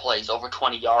explosive plays over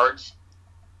 20 yards.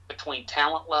 Between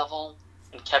talent level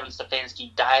and Kevin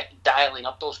Stefanski dialing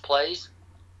up those plays,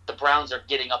 the Browns are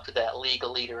getting up to that league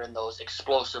leader in those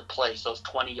explosive plays, those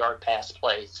 20-yard pass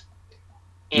plays.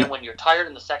 And when you're tired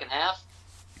in the second half,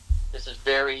 This is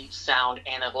very sound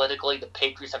analytically. The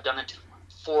Patriots have done it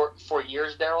for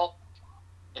years, Daryl.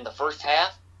 In the first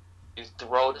half, you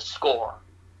throw to score,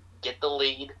 get the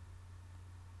lead,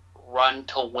 run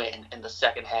to win in the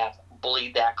second half,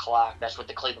 bleed that clock. That's what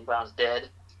the Cleveland Browns did.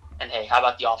 And hey, how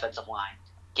about the offensive line?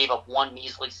 Gave up one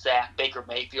measly sack. Baker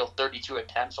Mayfield, 32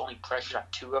 attempts, only pressured on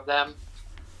 2 of them.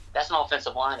 That's an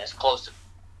offensive line that's close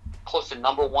to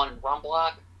number 1 in run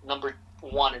block, number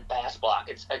 1 in pass block.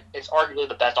 It's arguably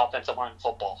the best offensive line in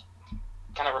football.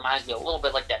 Kind of reminds me a little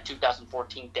bit like that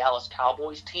 2014 Dallas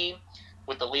Cowboys team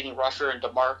with the leading rusher in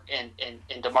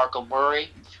DeMarco Murray.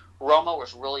 Romo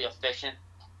was really efficient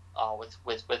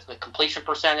with completion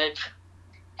percentage.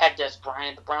 Had Des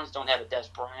Bryant. The Browns don't have a Des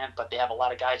Bryant, but they have a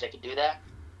lot of guys that can do that.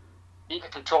 You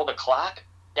can control the clock.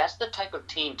 That's the type of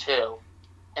team too,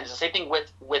 and it's the same thing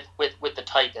with the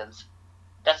Titans.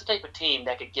 That's the type of team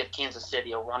that could give Kansas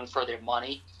City a run for their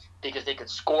money because they could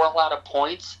score a lot of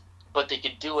points, but they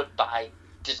could do it by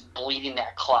just bleeding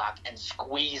that clock and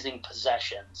squeezing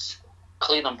possessions.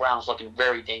 Cleveland Browns looking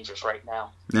very dangerous right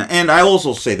now. And I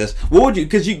also say this. What would you,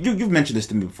 because you've mentioned this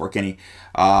to me before, Kenny.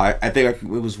 I think it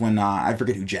was when, I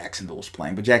forget who Jacksonville was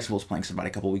playing, but Jacksonville was playing somebody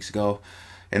a couple weeks ago,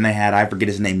 and they had, I forget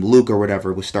his name, Luke or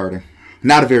whatever, was starting.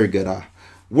 Not a very good,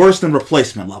 worse than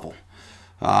replacement level.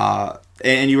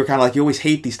 And you were kind of like, you always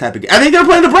hate these type of games. I think they're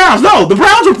playing the Browns. No, the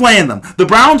Browns are playing them. The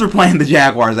Browns are playing the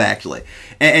Jaguars, actually.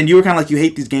 And you were kind of like, you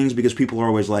hate these games because people are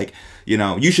always like,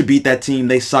 you should beat that team.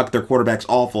 They suck. Their quarterback's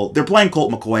awful. They're playing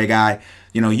Colt McCoy, guy.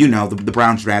 The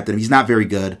Browns drafted him. He's not very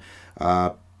good.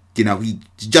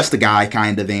 He's just a guy,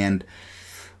 kind of. And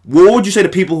what would you say to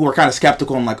people who are kind of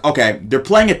skeptical and like, okay, they're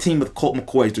playing a team with Colt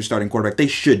McCoy as their starting quarterback. They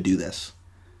should do this.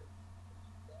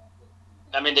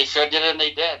 I mean, they should did it, and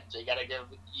they did. So you got to give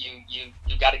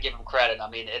you got to give them credit. I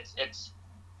mean,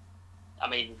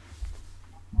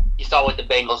 you saw what the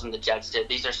Bengals and the Jets did.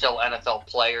 These are still NFL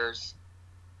players.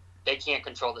 They can't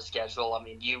control the schedule.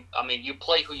 You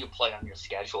play who you play on your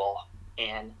schedule,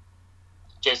 and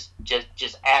just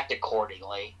act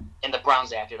accordingly. And the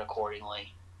Browns acted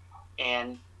accordingly.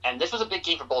 And this was a big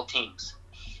game for both teams,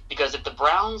 because if the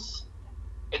Browns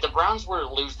were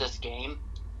to lose this game,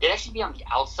 they'd actually be on the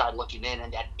outside looking in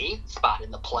that 8th spot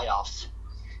in the playoffs.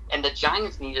 And the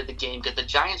Giants needed the game because the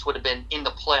Giants would have been in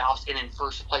the playoffs and in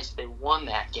first place if they won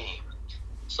that game.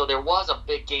 So there was a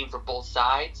big game for both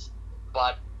sides,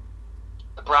 but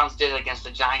the Browns did it against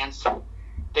the Giants.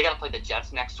 They got to play the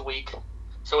Jets next week,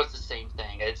 so it's the same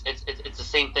thing. It's the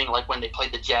same thing like when they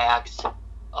played the Jags.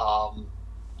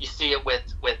 You see it with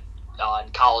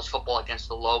in college football against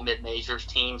the low mid majors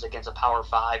teams against a Power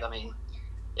 5. I mean,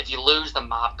 if you lose, the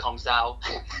mob comes out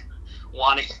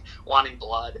wanting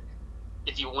blood.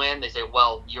 If you win, they say,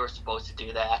 well, you're supposed to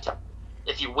do that.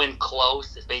 If you win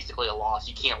close, it's basically a loss.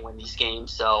 You can't win these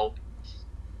games. So,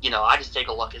 I just take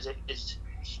a look. Is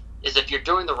if you're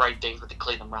doing the right things with the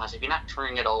Cleveland Browns, if you're not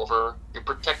turning it over, you're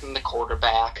protecting the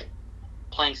quarterback,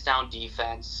 playing sound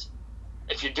defense,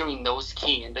 if you're doing those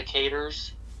key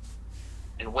indicators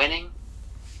and winning,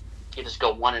 you just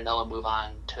go 1-0 and move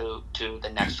on to the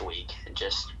next week and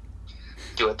just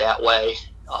do it that way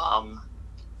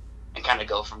and kind of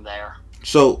go from there.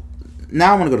 So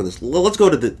now I want to go to this. Let's go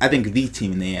to the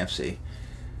team in the AFC.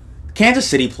 Kansas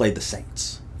City played the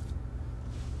Saints.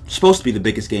 Supposed to be the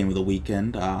biggest game of the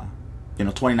weekend.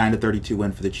 29-32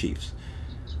 win for the Chiefs.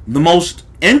 The most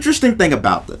interesting thing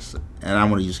about this, and I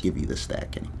want to just give you this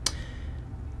stat, Kenny.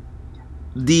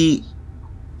 The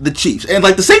Chiefs, and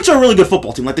like the Saints are a really good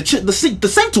football team. Like the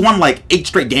Saints won like 8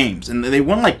 straight games, and they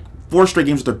won like 4 straight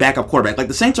games with their backup quarterback. Like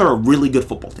the Saints are a really good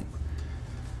football team.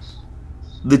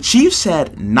 The Chiefs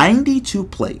had 92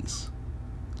 plays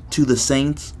to the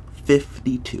Saints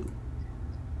 52.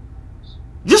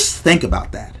 Just think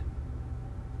about that.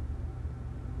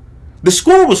 The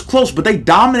score was close, but they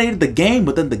dominated the game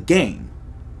within the game.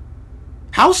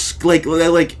 How does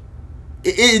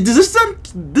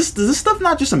this stuff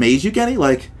not just amaze you, Kenny?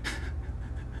 Like,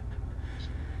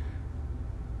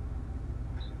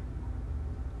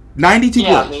 '92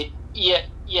 plays.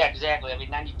 Yeah, exactly.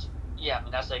 92. Yeah,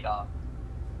 that's like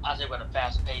what a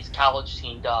fast-paced college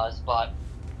team does, but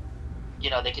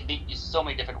they can beat you so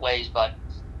many different ways. But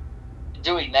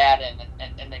doing that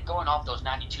and then going off those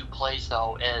 92 plays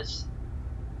though is,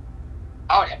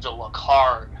 I would have to look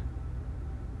hard,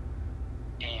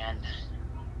 and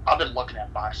I've been looking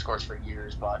at box scores for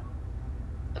years, but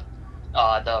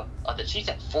the Chiefs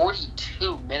had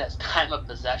 42 minutes time of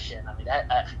possession. I mean,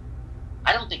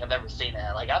 I don't think I've ever seen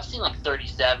that. Like, I've seen like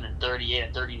 37 and 38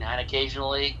 and 39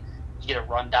 occasionally. You get a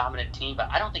run dominant team, but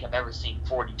I don't think I've ever seen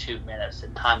 42 minutes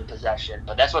in time of possession.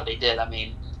 But that's what they did. I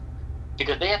mean,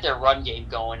 because they had their run game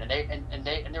going, and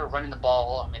they were running the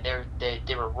ball. I mean,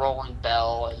 they were rolling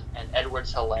Bell and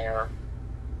Edwards-Helaire,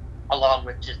 along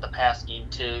with just the pass game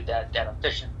too. That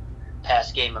efficient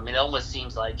pass game. I mean, it almost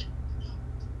seems like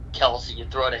Kelce, you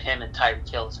throw to him and Tyreek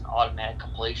Hill is an automatic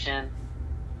completion.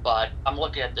 But I'm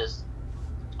looking at this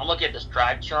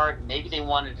drive chart. Maybe they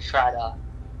wanted to try to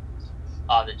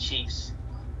the Chiefs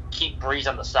keep Breeze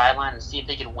on the sideline and see if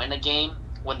they can win a game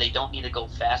when they don't need to go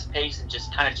fast paced and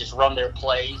just kind of just run their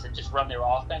plays and just run their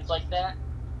offense like that.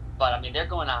 But I mean, they're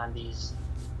going on these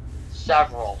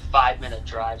several 5-minute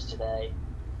drives today,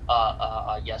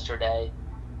 yesterday.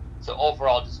 So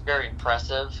overall, just very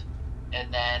impressive.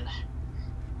 And then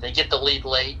they get the lead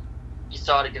late. You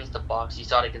saw it against the Bucs. You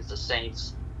saw it against the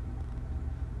Saints.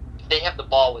 They have the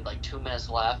ball with like 2 minutes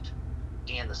left,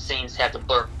 and the Saints have to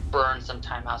burn some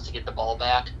timeouts to get the ball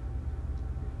back.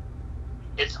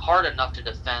 It's hard enough to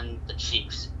defend the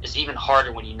Chiefs. It's even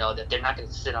harder when you know that they're not going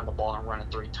to sit on the ball and run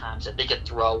it 3 times. That they could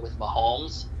throw with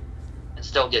Mahomes and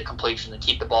still get completion to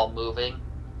keep the ball moving.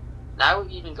 And I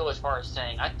would even go as far as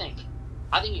saying I think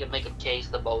you can make a case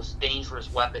the most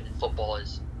dangerous weapon in football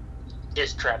is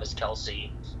Travis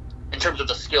Kelce in terms of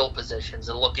the skill positions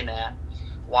and looking at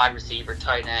wide receiver,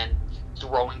 tight end,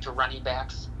 throwing to running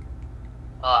backs.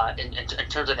 In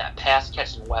terms of that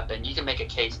pass-catching weapon, you can make a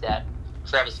case that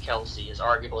Travis Kelce is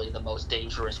arguably the most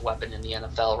dangerous weapon in the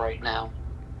NFL right now.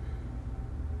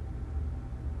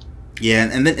 Yeah,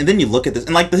 and then you look at this,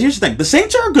 and like here's the thing: the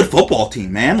Saints are a good football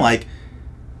team, man. Like,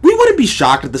 we wouldn't be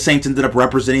shocked if the Saints ended up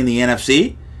representing the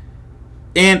NFC,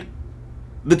 and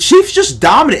the Chiefs just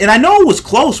dominated. And I know it was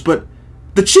close, but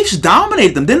the Chiefs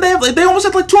dominated them. Didn't they have? They almost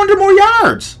had like 200 more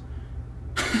yards.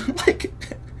 Like.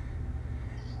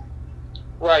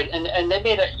 Right, and they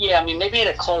made it. Yeah, I mean they made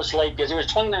it close late because it was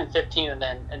 29-15,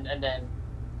 and then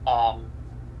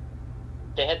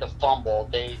they had the fumble.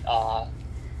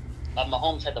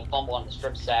 Mahomes had the fumble on the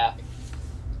strip sack.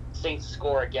 Saints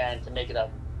score again to make it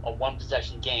a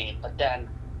 1-possession game, but then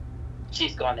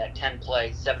Chiefs go on that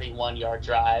 10-play, 71-yard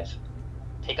drive,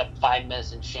 take up 5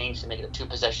 minutes and change to make it a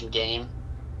 2-possession game,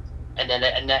 and then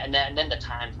the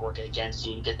times work against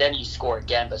you because then you score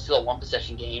again, but still a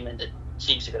 1-possession game, and the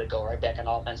Chiefs are going to go right back on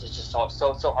offense. It's just so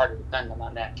hard to defend them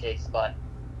on that case. But,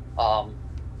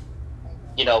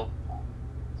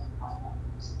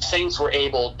 Saints were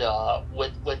able to,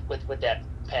 with that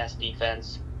pass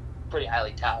defense, pretty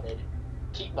highly touted,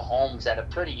 keep Mahomes at a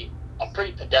pretty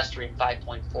pedestrian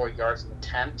 5.4 yards an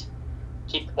attempt,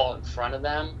 keep the ball in front of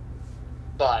them.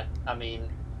 But, I mean,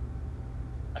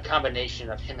 a combination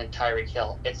of him and Tyreek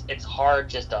Hill, it's hard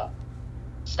just to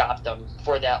stop them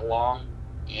for that long.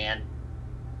 And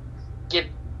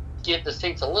give the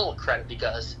Saints a little credit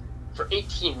because for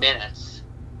 18 minutes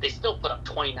they still put up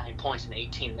 29 points in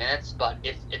 18 minutes. But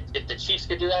if the Chiefs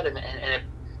could do that, and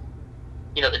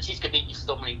if the Chiefs could beat you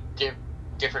so many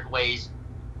different ways,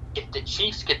 if the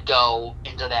Chiefs could go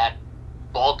into that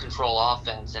ball control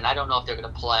offense, and I don't know if they're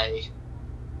going to play,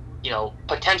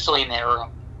 potentially in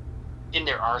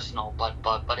their arsenal, but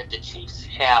if the Chiefs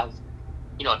have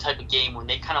a type of game when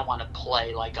they kind of want to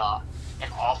play like an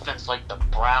offense like the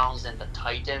Browns and the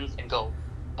Titans and go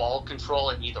ball control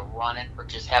and either run it or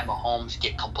just have Mahomes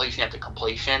get completion after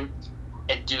completion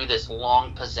and do this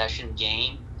long possession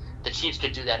game, the Chiefs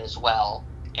could do that as well.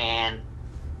 And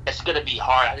it's going to be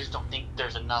hard. I just don't think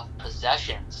there's enough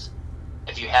possessions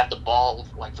if you have the ball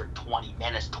like for 20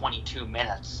 minutes, 22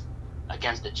 minutes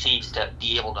against the Chiefs to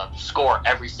be able to score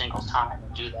every single time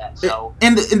and do that. So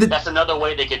that's another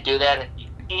way they could do that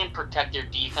and protect their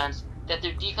defense. That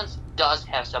their defense does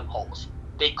have some holes.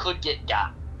 They could get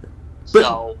got.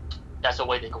 So that's a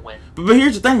way they could win. But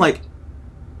here's the thing, like,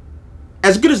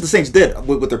 as good as the Saints did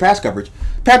with their pass coverage,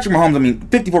 Patrick Mahomes, I mean,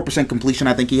 54% completion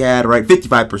I think he had, right?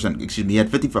 55%, excuse me, he had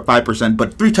 55%,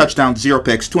 but 3 touchdowns, 0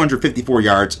 picks, 254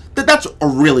 yards. That's a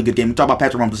really good game. We talk about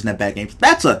Patrick Mahomes doesn't have bad games.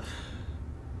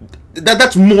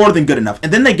 That's more than good enough.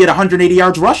 And then they get 180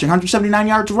 yards rushing, 179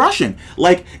 yards rushing.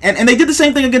 Like, and they did the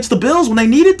same thing against the Bills when they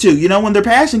needed to. When their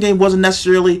passing game wasn't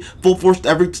necessarily full force to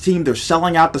every team, they're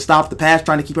selling out to stop the pass,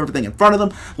 trying to keep everything in front of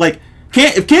them. Like,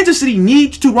 if Kansas City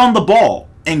needs to run the ball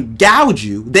and gouge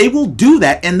you, they will do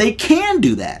that, and they can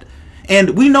do that.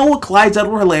 And we know what Clyde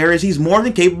Edwards-Helaire is. He's more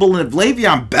than capable, and if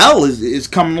Le'Veon Bell is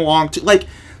coming along too, like,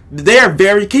 they are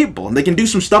very capable, and they can do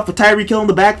some stuff with Tyreek Hill in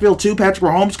the backfield too.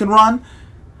 Patrick Mahomes can run.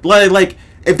 Like,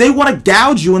 if they want to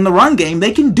gouge you in the run game,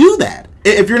 they can do that.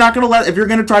 If you're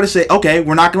going to try to say, okay,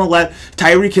 we're not going to let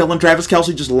Tyreek Hill and Travis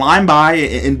Kelce just line by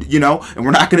and we're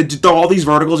not going to throw all these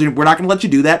verticals, we're not going to let you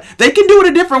do that. They can do it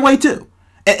a different way too.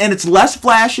 And it's less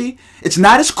flashy. It's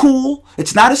not as cool.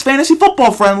 It's not as fantasy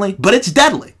football friendly, but it's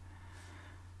deadly.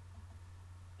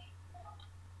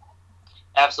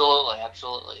 Absolutely.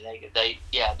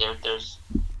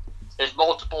 There's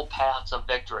multiple paths of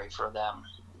victory for them.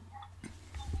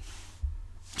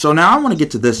 So now I want to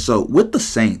get to this. So with the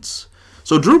Saints,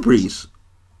 so Drew Brees,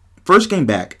 first game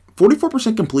back,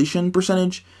 44% completion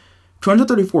percentage,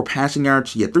 234 passing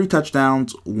yards, he had 3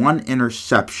 touchdowns, 1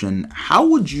 interception. How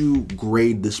would you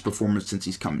grade this performance since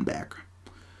he's coming back?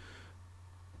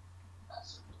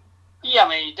 Yeah, I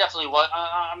mean, he definitely was.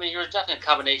 He was definitely a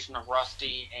combination of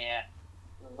rusty and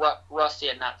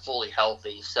not fully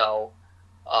healthy. So,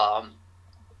 I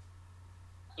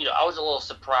was a little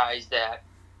surprised that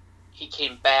he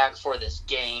came back for this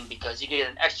game because he get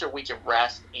an extra week of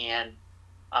rest. And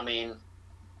I mean,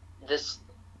 this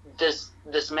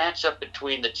matchup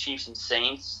between the Chiefs and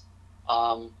Saints,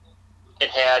 it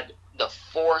had the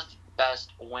 4th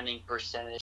best winning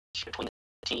percentage between the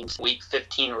teams week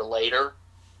 15 or later.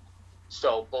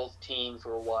 So both teams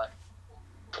were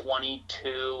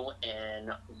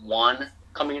 22-1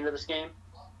 coming into this game,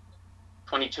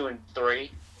 22-3.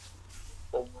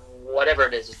 Well, whatever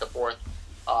it is, it's the 4th.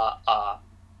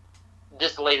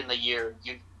 This late in the year,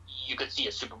 you could see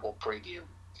a Super Bowl preview.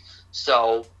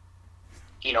 So,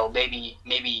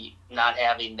 maybe not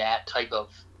having that type of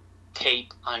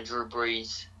tape on Drew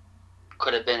Brees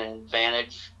could have been an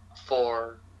advantage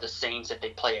for the Saints if they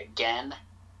play again.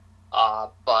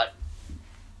 But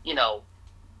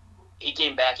he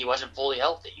came back. He wasn't fully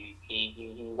healthy.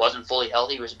 He wasn't fully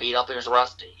healthy. He was beat up. He was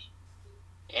rusty.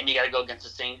 And you got to go against the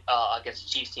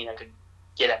Chiefs team that could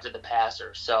get after the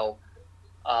passer. So,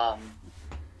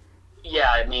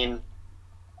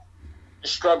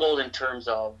 struggled in terms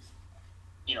of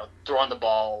throwing the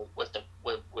ball with the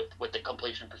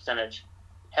completion percentage.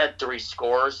 Had 3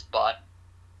 scores, but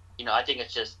I think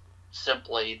it's just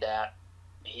simply that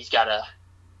he's got to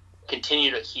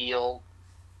continue to heal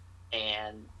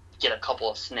and get a couple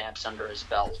of snaps under his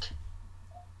belt.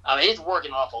 I mean, he's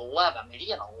working off 11. I mean, he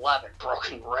had 11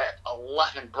 broken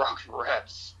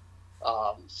ribs.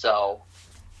 So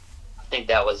I think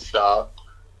that was the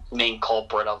main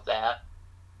culprit of that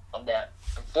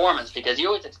performance, because you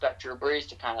always expect Drew Brees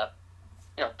to kind of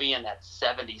be in that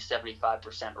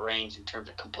 70-75% range in terms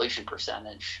of completion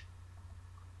percentage.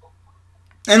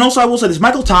 And also, I will say this: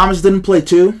 Michael Thomas didn't play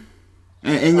too.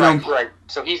 And right.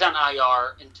 So he's on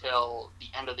IR until the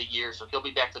end of the year, so he'll be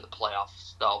back for the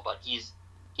playoffs, though. But he's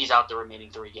out the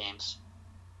remaining 3 games.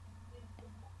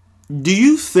 Do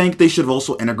you think they should have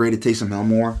also integrated Taysom Hill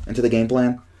more into the game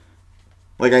plan?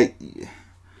 Yeah,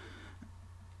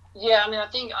 I mean, I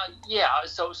think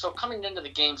So coming into the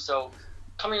game,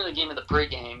 in the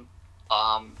pregame,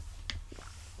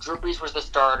 Drew Brees was the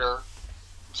starter.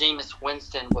 Jameis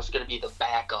Winston was going to be the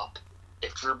backup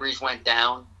if Drew Brees went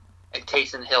down, and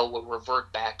Taysom Hill would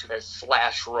revert back to that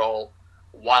slash role,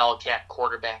 wildcat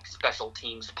quarterback, special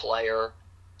teams player,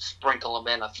 sprinkle him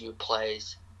in a few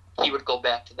plays. He would go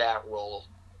back to that role.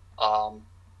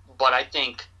 But I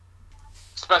think,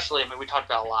 especially, we talked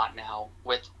about a lot now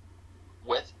with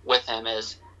him,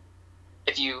 is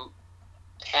if you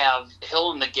have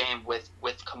Hill in the game with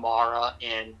Kamara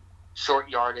in short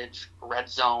yardage, red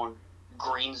zone,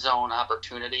 green zone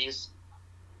opportunities,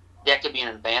 that could be an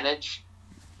advantage.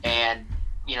 And,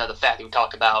 the fact that we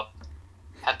talk about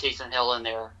have Taysom Hill in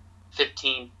there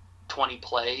 15, 20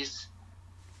 plays,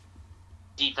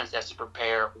 defense has to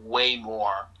prepare way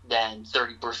more than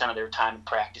 30% of their time in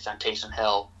practice on Taysom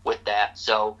Hill with that.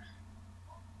 So,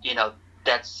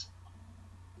 that's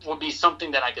would be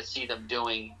something that I could see them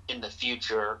doing in the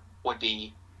future, would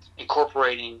be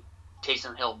incorporating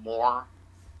Taysom Hill more,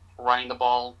 running the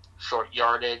ball, short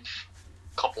yardage,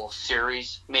 couple of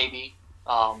series maybe,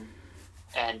 and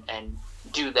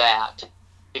do that,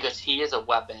 because he is a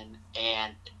weapon,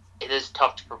 and it is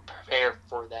tough to prepare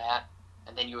for that.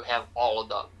 And then you have all of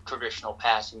the traditional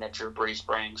passing that Drew Brees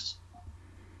brings.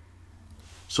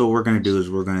 So what we're going to do is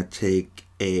we're going to take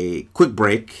a quick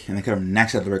break, and then kind of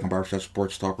next after the break on Barbershop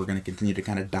Sports Talk, we're going to continue to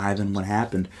kind of dive in what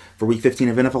happened for Week 15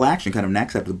 of NFL action, kind of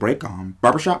next after the break on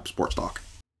Barbershop Sports Talk.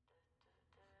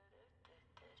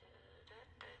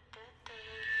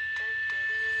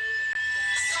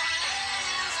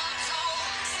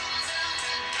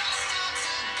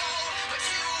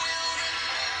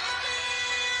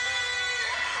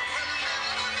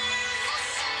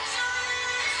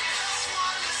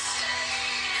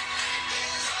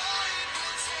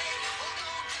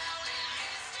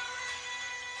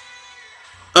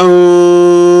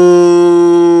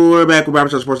 Oh, we're back with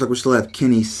Barbershop Sports Talk. We still have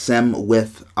Kenny Sem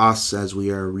with us as we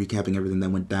are recapping everything that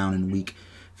went down in Week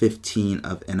 15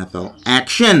 of NFL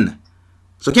action.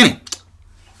 So, Kenny,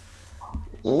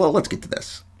 let's get to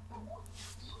this.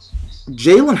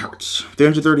 Jalen Hurts,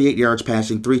 338 yards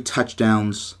passing, 3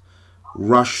 touchdowns,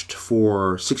 rushed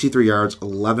for 63 yards,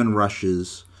 11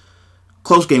 rushes.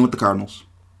 Close game with the Cardinals.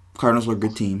 Cardinals are a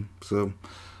good team, so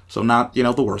not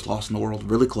the worst loss in the world.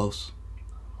 Really close.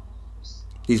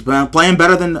 He's been playing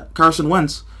better than Carson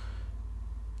Wentz.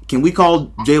 Can we call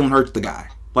Jalen Hurts the guy?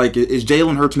 Like, is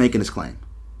Jalen Hurts making his claim?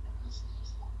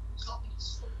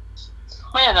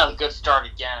 Man, another good start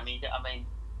again. I mean,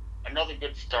 another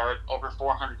good start. Over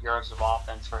 400 yards of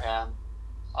offense for him.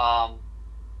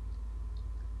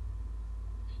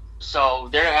 So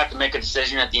they're going to have to make a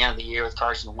decision at the end of the year with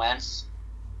Carson Wentz,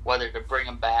 whether to bring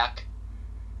him back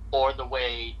or the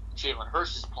way Jalen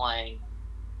Hurts is playing.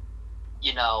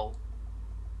 You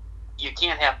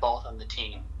can't have both on the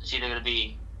team. It's either going to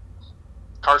be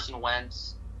Carson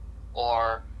Wentz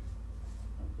or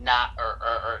not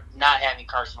having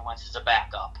Carson Wentz as a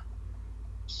backup.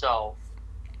 So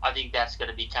I think that's going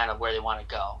to be kind of where they want to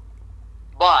go.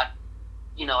 But,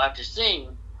 after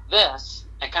seeing this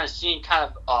and kind of seeing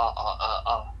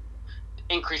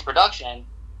increased production,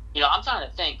 I'm trying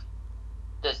to think,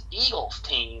 this Eagles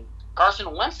team,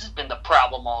 Carson Wentz has been the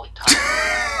problem all the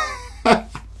time.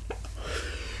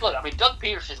 Look, Doug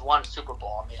Peterson's won a Super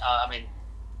Bowl.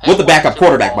 With the backup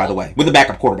quarterback, by the way. With the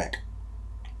backup quarterback.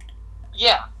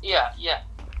 Yeah,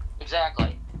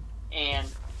 exactly. And,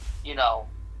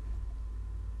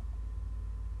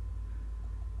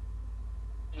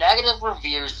 negative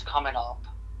reviews coming up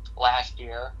last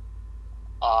year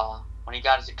when he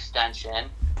got his extension.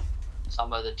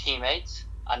 Some of the teammates,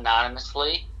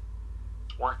 anonymously,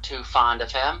 weren't too fond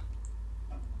of him.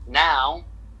 Now,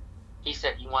 he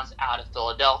said he wants out of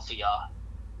Philadelphia.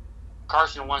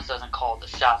 Carson Wentz doesn't call the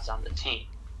shots on the team.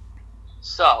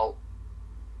 So,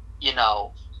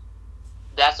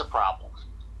 that's a problem.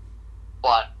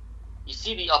 But you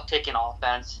see the uptick in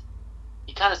offense.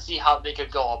 You kind of see how they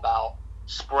could go about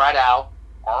spread out,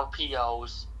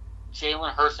 RPOs,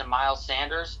 Jalen Hurts and Miles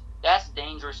Sanders. That's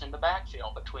dangerous in the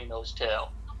backfield between those two.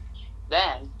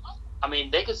 Then,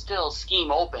 they could still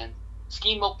scheme open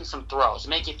some throws,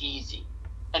 make it easy.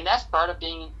 And that's part of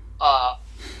being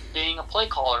a play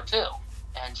caller, too.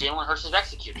 And Jalen Hurts is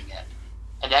executing it.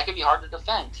 And that can be hard to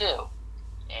defend, too.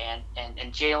 And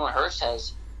Jalen Hurts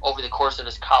has, over the course of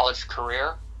his college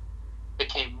career,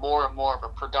 became more and more of a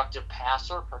productive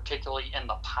passer, particularly in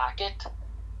the pocket.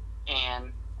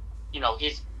 And,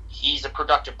 he's a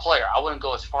productive player. I wouldn't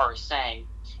go as far as saying,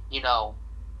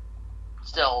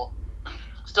 still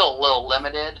a little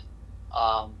limited.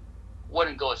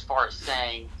 Wouldn't go as far as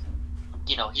saying,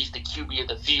 he's the QB of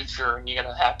the future and you're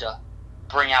going to have to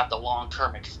bring out the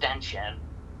long-term extension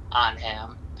on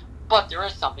him. But there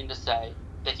is something to say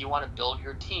that you want to build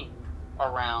your team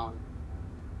around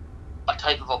a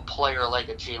type of a player like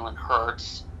a Jalen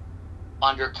Hurts,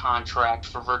 under contract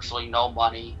for virtually no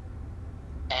money,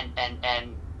 and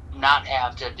not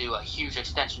have to do a huge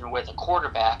extension with a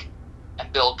quarterback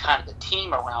and build kind of a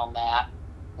team around that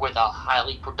with a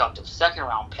highly productive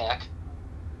second-round pick.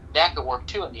 That could work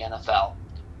too in the NFL.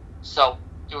 So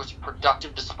it was a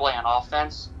productive display on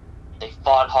offense. They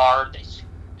fought hard.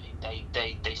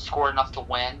 They scored enough to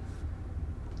win.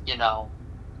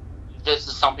 This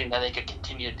is something that they could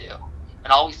continue to do.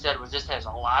 And all we said was this has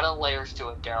a lot of layers to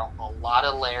it, Daryl. A lot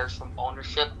of layers from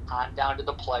ownership on down to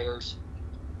the players.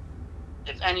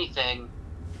 If anything,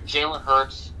 Jalen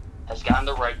Hurts has gotten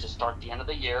the right to start the end of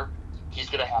the year. He's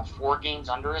going to have 4 games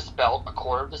under his belt, a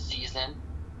quarter of the season.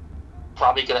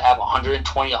 Probably going to have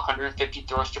 120, 150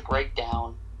 throws to break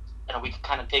down. And we can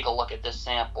kind of take a look at this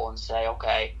sample and say,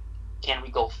 okay, can we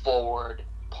go forward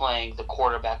playing the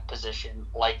quarterback position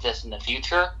like this in the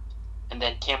future? And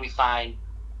then can we find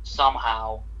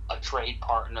somehow a trade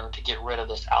partner to get rid of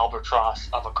this albatross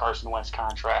of a Carson Wentz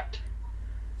contract?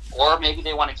 Or maybe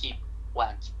they want to keep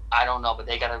Wentz. I don't know, but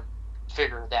they got to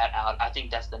figure that out. I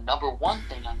think that's the number one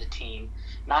thing on the team,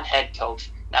 not head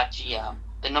coach, not GM.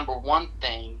 The number one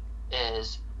thing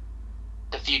is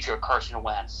the future of Carson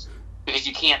Wentz, because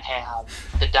you can't have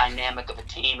the dynamic of a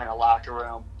team in a locker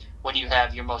room when you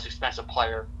have your most expensive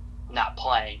player not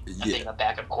playing and being a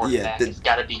backup quarterback. It's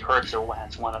got to be Hurts or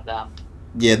Wentz, one of them.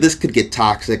 Yeah, this could get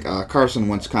toxic. Carson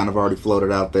Wentz kind of already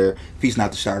floated out there. If he's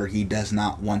not the starter, he does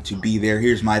not want to be there.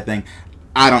 Here's my thing.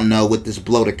 I don't know, with this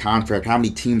bloated contract, how many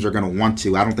teams are going to want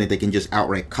to. I don't think they can just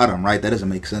outright cut him, right? That doesn't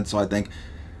make sense. So I think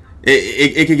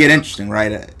it could get interesting,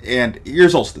 right? And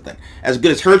here's also the thing. As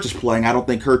good as Hurts is playing, I don't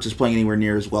think Hurts is playing anywhere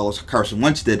near as well as Carson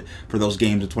Wentz did for those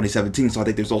games in 2017. So I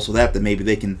think there's also that maybe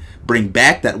they can bring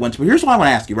back that Wentz. But here's what I want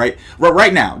to ask you, right?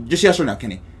 Right now, just yes or no,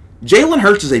 Kenny. Jalen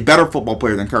Hurts is a better football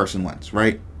player than Carson Wentz,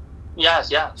 right?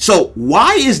 Yes. So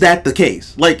why is that the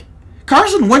case? Like,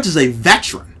 Carson Wentz is a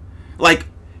veteran. Like,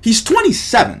 he's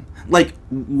 27. Like,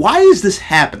 why is this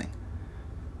happening?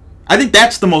 I think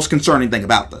that's the most concerning thing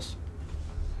about this.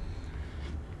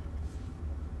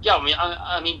 Yeah,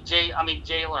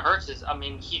 Jalen Hurts is.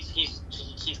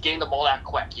 He's getting the ball that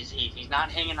quick. He's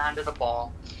not hanging on to the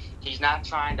ball. He's not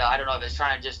trying to. I don't know if he's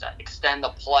trying to just extend the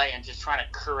play and just trying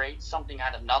to create something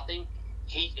out of nothing.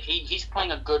 He's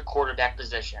playing a good quarterback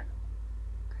position.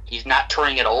 He's not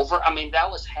turning it over. I mean, that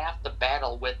was half the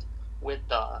battle with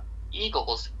the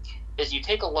Eagles. Is you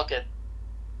take a look at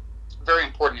very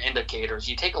important indicators.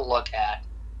 You take a look at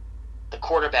the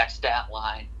quarterback stat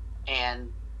line,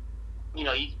 and you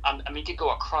could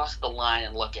go across the line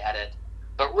and look at it,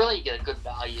 but really you get a good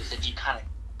value if you kind of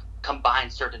combine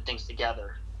certain things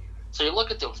together. So you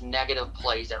look at those negative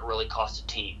plays that really cost a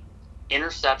team,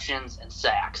 interceptions and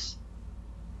sacks,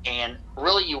 and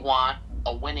really you want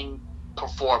a winning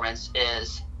performance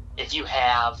is if you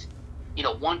have,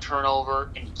 one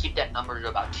turnover and you keep that number to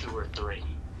about 2 or 3.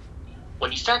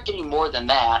 When you start getting more than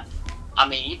that,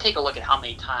 you take a look at how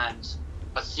many times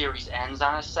a series ends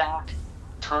on a sack.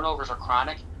 Turnovers are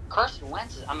chronic. Carson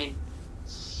Wentz,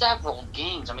 several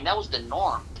games. That was the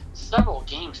norm. Several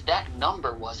games, that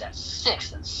number was at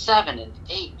 6 and 7 and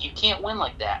 8. You can't win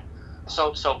like that.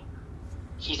 So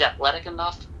he's athletic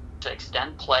enough to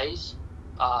extend plays.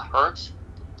 Hurts,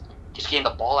 just getting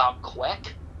the ball out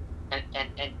quick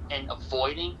and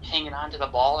avoiding hanging on to the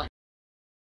ball.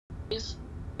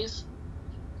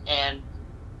 And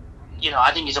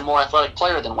I think he's a more athletic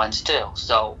player than Wentz too.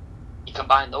 So you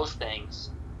combine those things: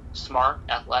 smart,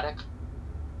 athletic,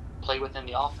 play within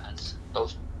the offense.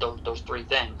 Those 3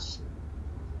 things.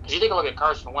 Because you take a look at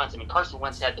Carson Wentz. Carson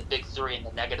Wentz had the big 3 in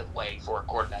the negative way for a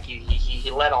quarterback.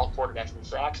 He led all quarterbacks in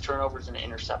sacks, turnovers, and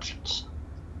interceptions.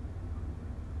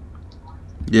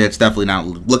 Yeah, it's definitely not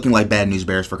looking like bad news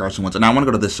bears for Carson Wentz. And I want to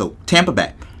go to this. So, Tampa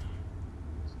Bay.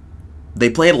 They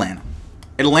play Atlanta.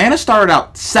 Atlanta started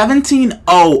out 17-0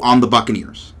 on the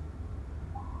Buccaneers.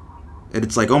 And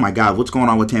it's like, oh my God, what's going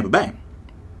on with Tampa Bay?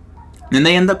 And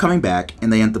they end up coming back,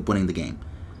 and they end up winning the game.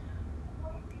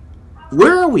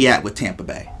 Where are we at with Tampa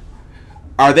Bay?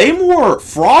 Are they more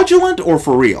fraudulent or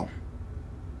for real?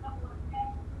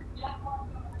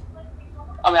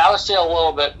 I would say a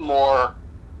little bit more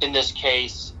in this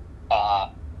case.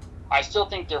 I still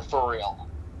think they're for real.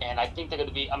 And I think they're going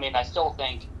to be, I still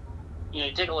think,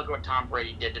 you take a look at what Tom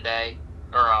Brady did today,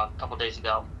 or a couple days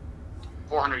ago.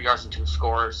 400 yards and 2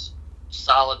 scores,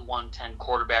 solid 110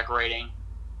 quarterback rating.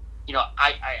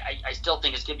 I still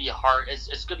think it's going to be hard. It's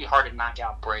going to be hard to knock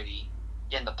out Brady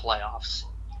in the playoffs,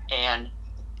 and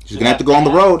he's going to have to go on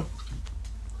the road.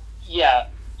 Yeah.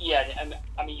 You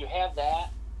have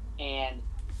that, and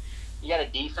you got a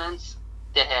defense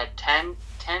that had 10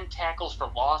 tackles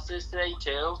for losses today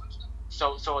too.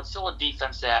 So it's still a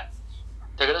defense that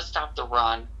they're going to stop the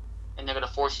run, and they're going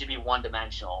to force you to be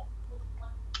one-dimensional.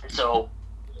 So,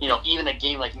 even a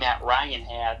game like Matt Ryan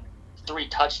had 3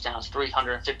 touchdowns,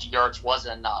 350 yards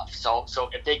wasn't enough. So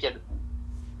if they could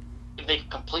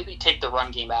completely take the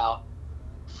run game out,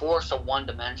 force a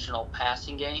one-dimensional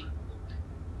passing game,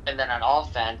 and then on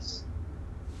offense,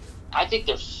 I think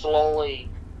they're slowly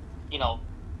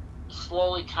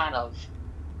kind of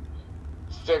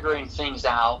figuring things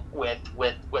out with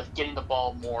getting the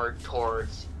ball more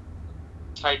towards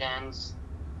tight ends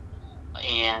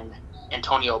and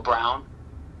Antonio Brown.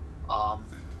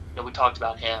 We talked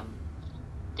about him.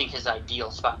 I think his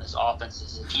ideal spot in this offense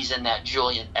is if he's in that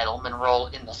Julian Edelman role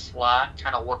in the slot,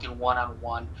 kind of working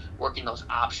one-on-one, working those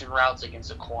option routes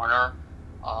against a corner.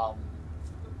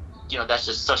 That's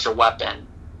just such a weapon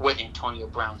with Antonio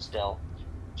Brown still.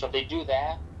 So if they do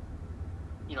that,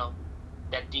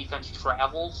 that defense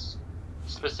travels.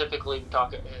 Specifically, we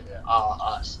talk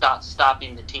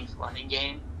stopping the team's running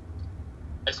game.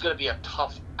 It's going to be a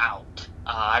tough out.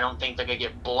 I don't think they're going to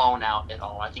get blown out at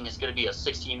all. I think it's going to be a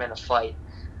 16-minute fight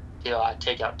to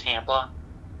take out Tampa.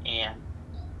 And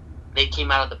they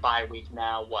came out of the bye week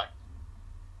now,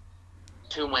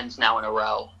 2 wins now in a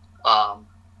row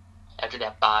after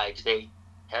that bye, because they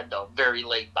had the very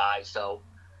late bye. So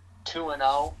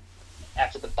 2-0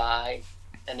 after the bye,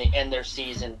 and they end their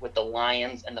season with the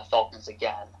Lions and the Falcons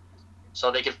again.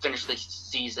 So they could finish the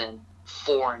season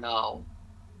 4-0,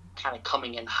 kind of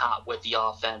coming in hot with the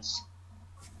offense,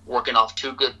 working off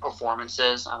 2 good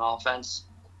performances on offense.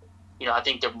 I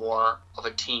think they're more of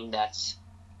a team that's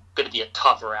going to be a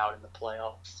tougher out in the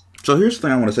playoffs. So here's the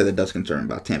thing I want to say that does concern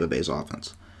about Tampa Bay's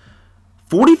offense.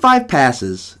 45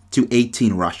 passes to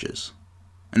 18 rushes.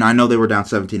 And I know they were down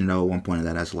 17-0 at one point, and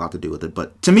that has a lot to do with it.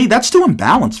 But to me, that's too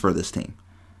imbalanced for this team.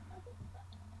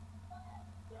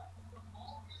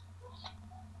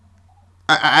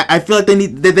 I feel like they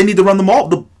need to run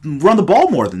the ball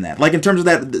more than that. Like in terms of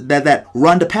that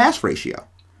run to pass ratio.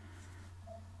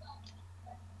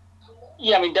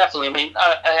 Yeah, I mean, definitely. I mean,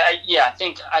 I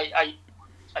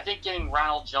think getting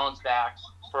Ronald Jones back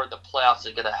for the playoffs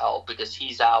is going to help because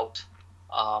he's out.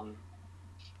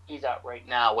 He's out right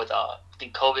now with I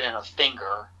think COVID in a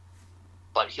finger,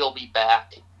 but he'll be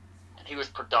back. And he was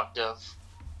productive,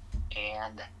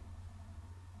 and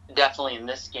definitely in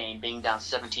this game, being down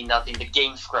 17-0, the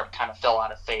game script kind of fell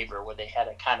out of favor where they had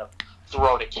to kind of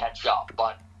throw to catch up.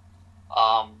 But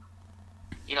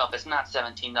if it's not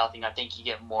 17-0, I think you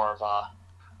get more of a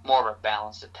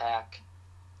balanced attack.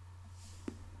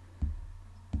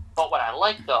 But what I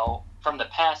like though from the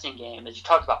passing game is you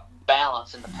talked about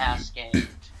balance in the pass game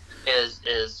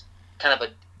is kind of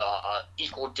a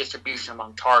equal distribution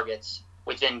among targets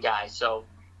within guys. So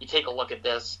you take a look at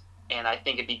this, and I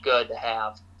think it'd be good to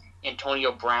have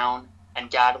Antonio Brown and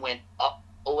Godwin up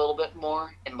a little bit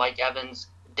more, and Mike Evans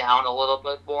down a little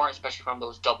bit more, especially from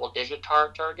those double-digit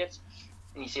targets.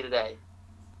 And you see today,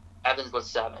 Evans with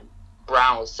 7,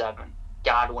 Brown with 7,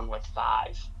 Godwin with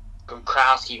 5,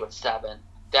 Gronkowski with 7.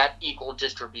 That equal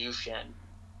distribution,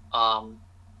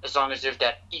 as long as there's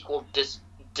that equal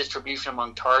distribution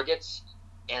among targets,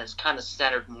 and it's kind of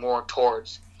centered more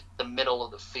towards the middle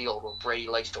of the field where Brady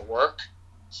likes to work,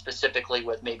 specifically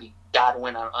with maybe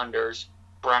Godwin on unders,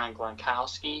 Brown and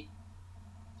Gronkowski,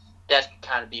 that could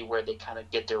kind of be where they kind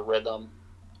of get their rhythm,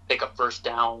 pick up first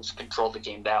downs, control the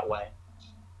game that way.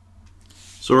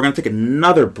 So we're going to take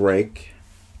another break,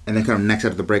 and then kind of next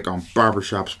after the break on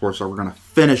Barbershop Sports Talk, we're going to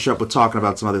finish up with talking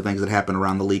about some other things that happened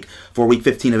around the league for Week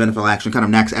 15 of NFL action, kind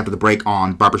of next after the break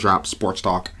on Barbershop Sports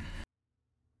Talk.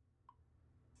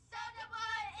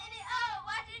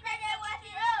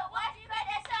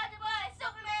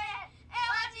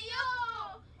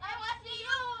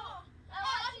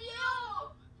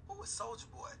 Soulja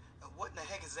Boy, and what in the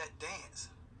heck is that dance?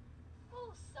 Who,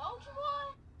 Soulja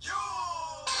Boy? You!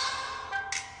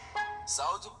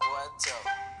 Soulja Boy, tough.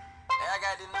 Hey, I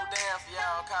got this new dance for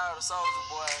y'all called the Soulja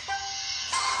Boy.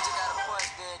 Just gotta punch,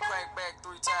 then crank back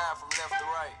 3 times from left to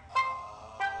right.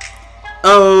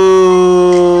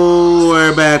 Oh,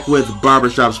 we're back with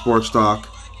Barbershop Sports Talk,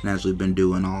 and as we've been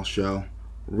doing all show,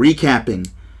 recapping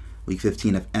Week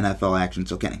 15 of NFL action.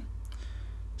 So, Kenny,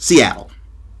 Seattle.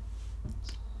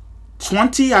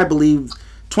 20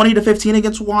 to 15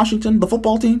 against Washington, the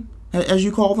football team, as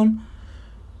you call them.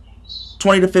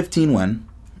 20 to 15 win.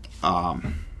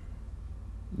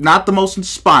 Not the most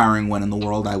inspiring win in the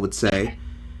world, I would say.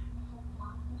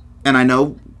 And I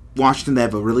know Washington, they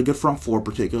have a really good front four,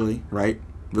 particularly, right?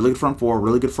 Really good front four,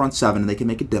 really good front seven, and they can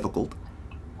make it difficult.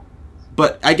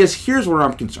 But I guess here's where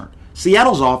I'm concerned.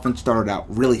 Seattle's offense started out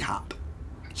really hot,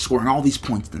 scoring all these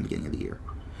points in the beginning of the year.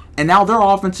 And now their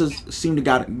offenses seem to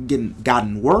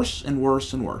gotten worse and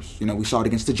worse and worse. We saw it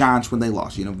against the Giants when they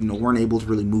lost. Weren't able to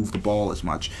really move the ball as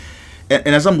much. And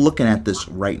as I'm looking at this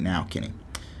right now, Kenny,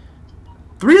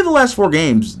 3 of the last 4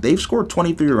 games, they've scored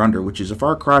 23 or under, which is a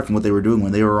far cry from what they were doing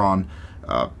when they were on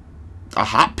a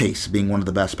hot pace, being one of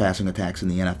the best passing attacks in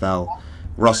the NFL.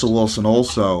 Russell Wilson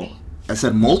also has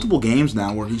had multiple games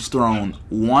now where he's thrown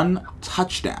 1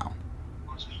 touchdown.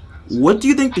 What do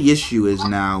you think the issue is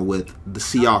now with the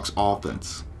Seahawks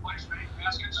offense?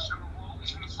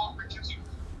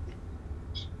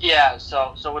 Yeah,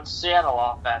 so with Seattle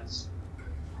offense,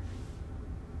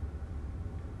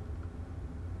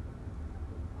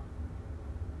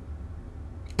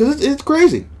 because it's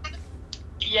crazy.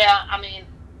 Yeah, I mean,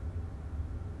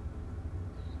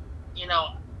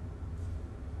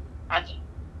 I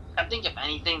think if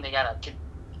anything,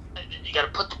 you gotta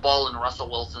put the ball in Russell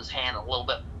Wilson's hand a little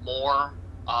bit more.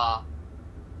 Saw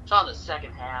in the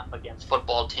second half against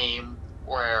football team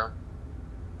where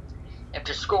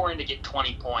after scoring to get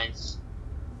 20 points,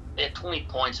 they had 20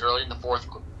 points early in the third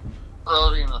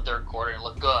quarter and it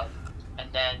looked good.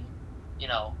 And then,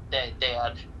 they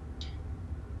had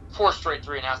 4 straight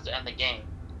 3-and-outs to end the game.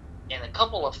 And a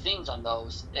couple of things on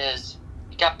those is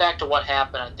it got back to what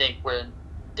happened, I think, when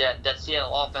that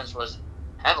Seattle offense was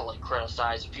heavily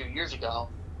criticized a few years ago,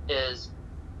 is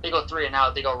they go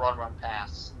 3-and-out, they go run,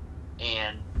 pass.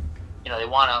 And, they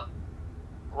want to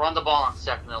run the ball on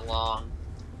 2nd and long,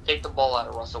 take the ball out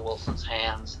of Russell Wilson's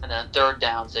hands, and then 3rd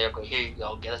down, say, okay, here you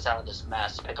go, get us out of this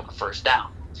mess, pick up a first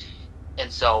down.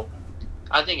 And so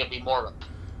I think it'd be more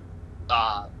of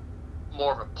a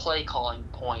play calling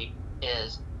point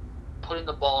is putting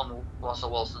the ball in Russell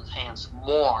Wilson's hands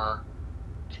more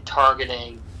and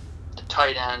targeting the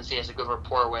tight ends he has a good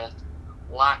rapport with,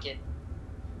 Lockett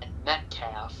and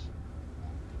Metcalf,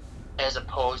 as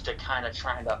opposed to kind of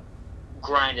trying to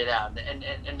grind it out.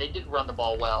 And they did run the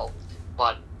ball well,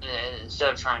 but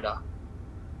instead of trying to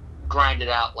grind it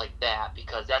out like that,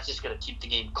 because that's just going to keep the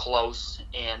game close,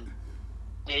 and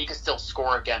you can still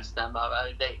score against them.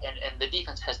 And the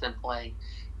defense has been playing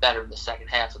better in the second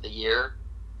half of the year,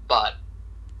 but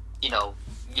you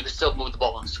can still move the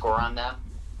ball and score on them,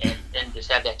 and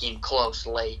just have that game close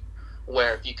late,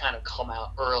 where if you kind of come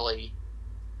out early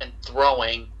and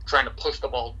trying to push the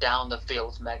ball down the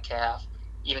field with Metcalf,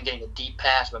 even getting a deep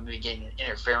pass, but maybe getting an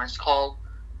interference call,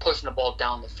 pushing the ball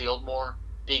down the field more,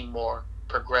 being more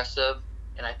progressive,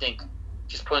 and I think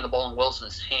just putting the ball in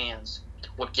Wilson's hands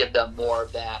would give them more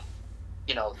of that,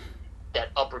 that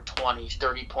upper 20s,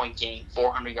 30-point game,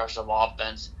 400 yards of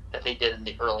offense that they did in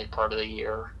the early part of the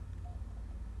year.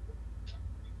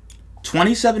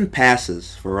 27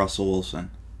 passes for Russell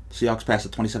Wilson. Seahawks passed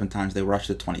it 27 times. They rushed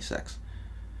it 26.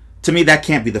 To me, that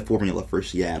can't be the formula for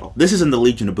Seattle. This is in the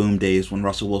Legion of Boom days when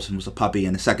Russell Wilson was a puppy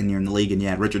in his second year in the league, and you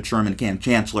had Richard Sherman, Cam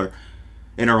Chancellor,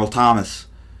 and Earl Thomas,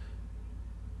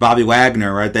 Bobby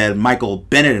Wagner, right? They had Michael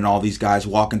Bennett and all these guys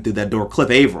walking through that door. Cliff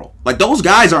Averill. Like, those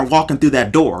guys aren't walking through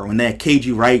that door when they had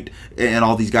KG Wright and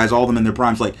all these guys, all of them in their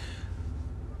primes. Like,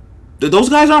 those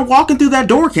guys aren't walking through that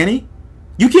door, Kenny.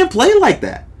 You can't play like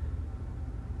that.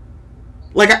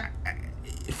 Like,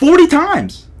 40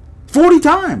 times. 40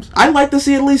 times. I'd like to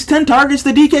see at least 10 targets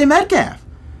to DK Metcalf.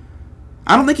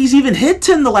 I don't think he's even hit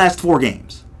 10 the last 4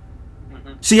 games.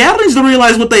 Seattle needs to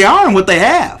realize what they are and what they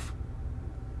have.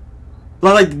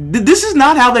 Like, this is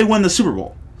not how they win the Super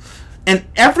Bowl. And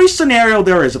every scenario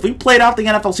there is, if we played out the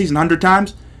NFL season 100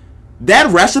 times,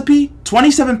 that recipe,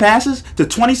 27 passes to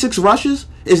 26 rushes,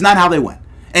 is not how they win.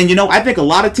 And, I think a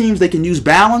lot of teams, they can use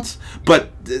balance,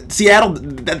 but Seattle,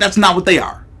 that's not what they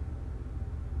are.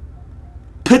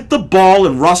 Put the ball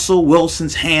in Russell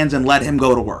Wilson's hands and let him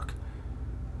go to work.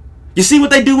 You see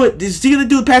what they do with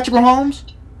Patrick Mahomes?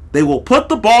 They will put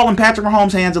the ball in Patrick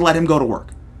Mahomes' hands and let him go to work.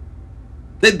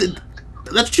 That's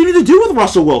what you need to do with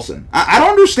Russell Wilson. I don't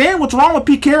understand what's wrong with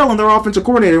Pete Carroll and their offensive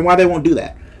coordinator and why they won't do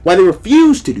that. Why they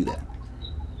refuse to do that.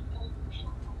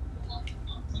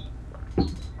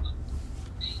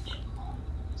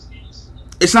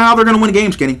 It's not how they're going to win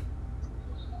games, Kenny.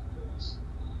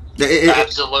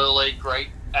 Absolutely great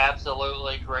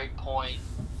point.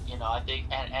 I think,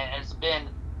 and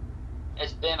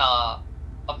it's been a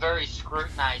very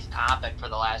scrutinized topic for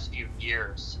the last few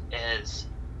years. Is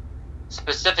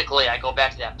specifically, I go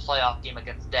back to that playoff game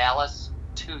against Dallas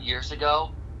 2 years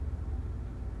ago.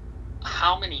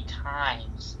 How many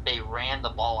times they ran the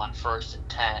ball on 1st and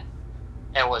 10?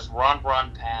 It was run,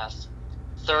 pass,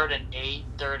 3rd and 8,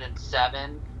 3rd and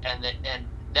 7, and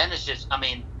then it's just,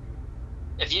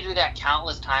 if you do that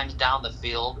countless times down the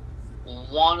field,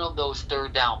 one of those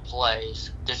 3rd down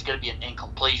plays, there's going to be an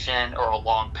incompletion or a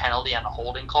long penalty on a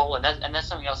holding call, and that's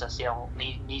something else that Seattle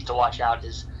needs to watch out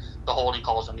is the holding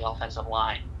calls on the offensive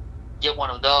line. Get one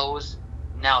of those,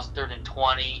 now it's 3rd and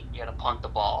 20, you got to punt the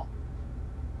ball.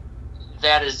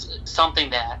 That is something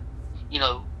that,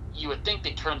 you would think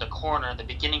they turned the corner in the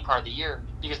beginning part of the year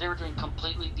because they were doing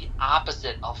completely the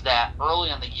opposite of that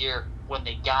early in the year when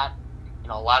they got,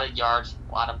 a lot of yards,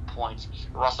 a lot of points.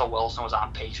 Russell Wilson was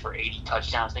on pace for 80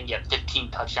 touchdowns. I think he had 15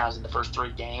 touchdowns in the first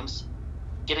 3 games.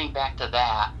 Getting back to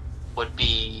that would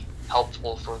be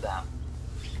helpful for them.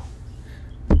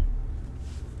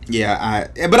 Yeah,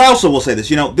 but I also will say this,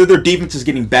 their defense is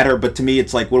getting better, but to me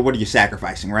it's like, what are you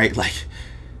sacrificing, right? Like,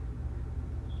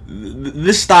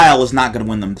 this style is not going to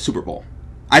win them the Super Bowl.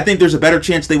 I think there's a better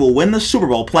chance they will win the Super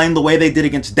Bowl playing the way they did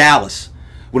against Dallas,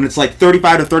 when it's like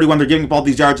 35-31, they're giving up all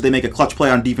these yards, they make a clutch play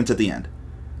on defense at the end.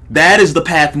 That is the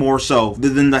path more so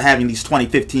than having these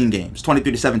 20-15 games,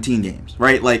 23-17 games,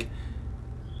 right? Like,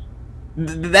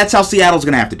 that's how Seattle's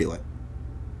going to have to do it.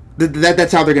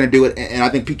 That's how they're going to do it, and I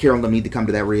think Pete Carroll will need to come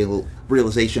to that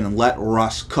realization and let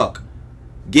Russ cook.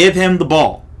 Give him the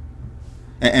ball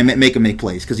and make him make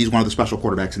plays because he's one of the special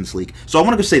quarterbacks in this league. So I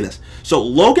want to go say this. So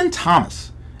Logan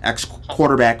Thomas,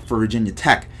 ex-quarterback for Virginia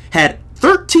Tech, had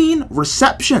 13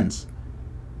 receptions,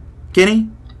 Kenny,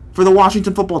 for the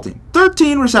Washington football team.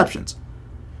 13 receptions.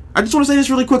 I just want to say this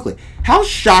really quickly. How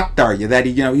shocked are you that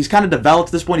he's kind of developed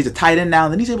at this point? He's a tight end now,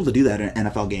 and then he's able to do that in an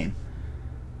NFL game.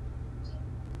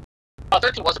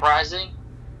 13 was surprising,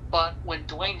 but when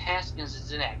Dwayne Haskins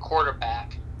is in at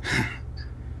quarterback,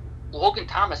 Logan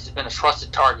Thomas has been a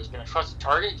trusted target. He's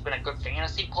been a good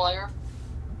fantasy player.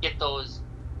 Get those,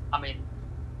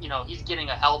 he's getting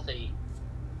a healthy,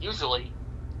 usually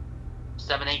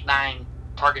 7, 8, 9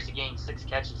 targets a game, 6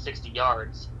 catches, 60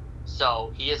 yards.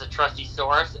 So he is a trusty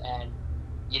source, and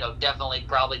definitely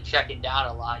probably checking down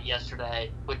a lot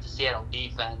yesterday with the Seattle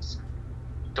defense.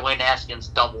 Dwayne Haskins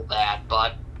double that.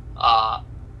 But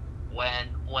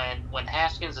when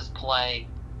Haskins is playing,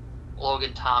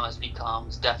 Logan Thomas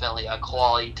becomes definitely a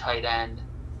quality tight end.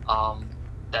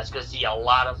 That's going to see a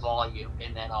lot of volume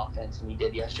in that offense than he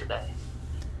did yesterday.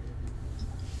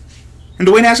 And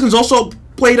Dwayne Haskins also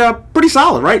played pretty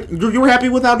solid, right? You were happy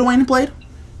with how Dwayne played?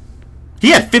 He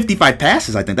had 55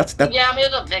 passes, I think. That's. Yeah, I mean,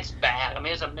 it's a mixed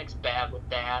bag. With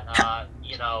that.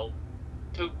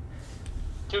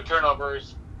 Two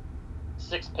turnovers,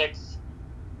 6 picks,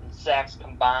 and sacks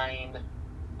combined.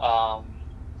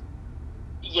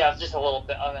 Yeah, just a little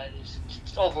bit.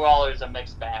 Overall, there's a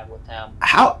mixed bag with him.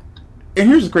 And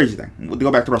here's the crazy thing. We'll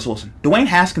go back to Russell Wilson. Dwayne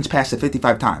Haskins passed it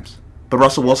 55 times, but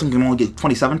Russell Wilson can only get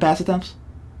 27 pass attempts?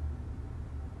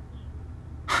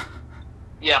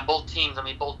 Yeah, both teams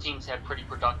had pretty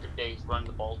productive days running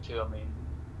the ball, too.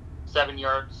 7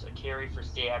 yards a carry for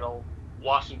Seattle.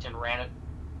 Washington ran it,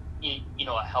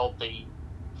 a healthy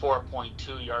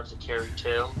 4.2 yards a carry,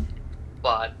 too.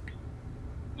 But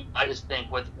I just think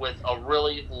with a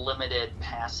really limited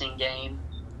passing game,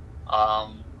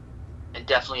 and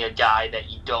definitely a guy that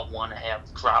you don't want to have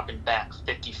dropping back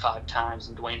 55 times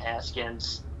in Dwayne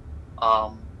Haskins,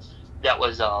 that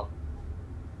was an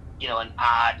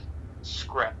odd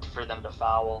script for them to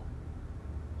foul.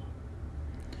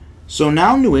 So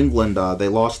now New England, they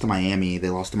lost to Miami. They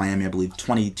lost to Miami, I believe,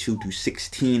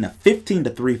 22-16, a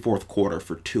 15-3 fourth quarter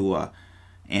for Tua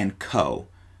and co.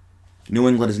 New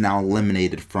England is now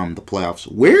eliminated from the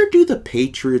playoffs. Where do the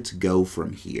Patriots go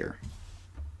from here?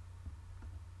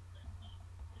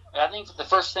 I think the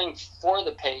first thing for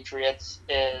the Patriots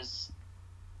is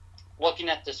looking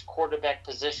at this quarterback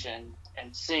position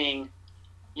and seeing,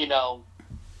 I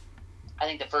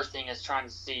think the first thing is trying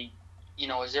to see,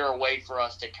 is there a way for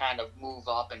us to kind of move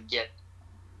up and get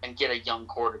a young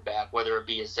quarterback, whether it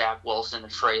be a Zach Wilson, a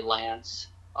Trey Lance.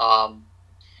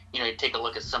 You take a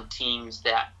look at some teams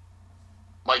that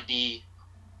might be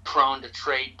prone to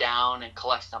trade down and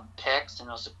collect some picks.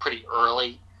 It's a pretty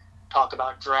early talk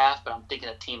about draft, but I'm thinking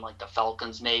a team like the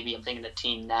Falcons maybe. I'm thinking a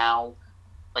team now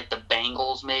like the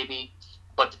Bengals maybe.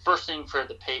 But the first thing for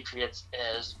the Patriots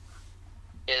is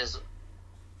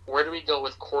where do we go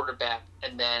with quarterback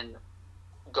and then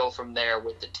go from there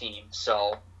with the team.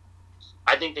 So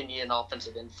I think they need an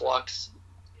offensive influx.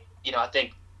 I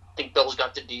think Bill's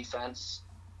got the defense,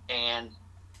 and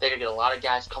they're going to get a lot of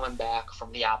guys coming back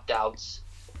from the opt-outs.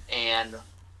 And,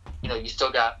 you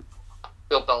still got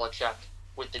Bill Belichick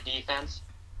with the defense,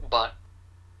 but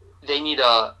they need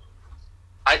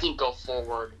go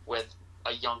forward with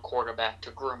a young quarterback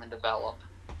to groom and develop,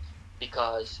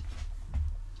 because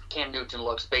Cam Newton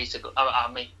looks basically,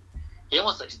 he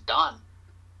almost looks done.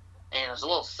 And it's a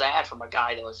little sad from a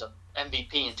guy that was an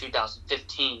MVP in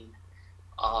 2015.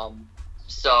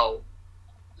 So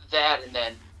that, and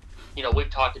then, we've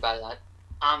talked about that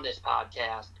on this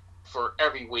podcast for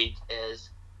every week, is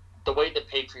the way the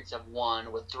Patriots have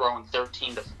won with throwing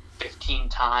 13 to 15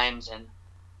 times and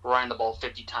running the ball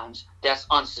 50 times. That's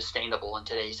unsustainable in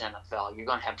today's NFL. You're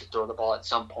going to have to throw the ball at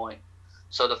some point.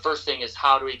 So the first thing is,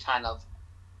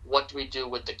 what do we do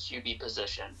with the QB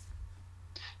position?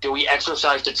 Do we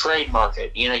exercise the trade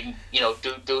market?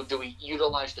 Do we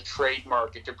utilize the trade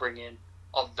market to bring in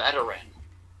a veteran?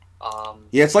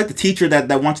 Yeah, it's like the teacher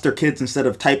that wants their kids, instead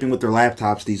of typing with their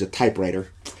laptops, to use a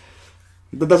typewriter.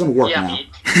 That doesn't work now.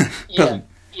 You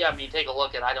take a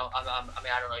look at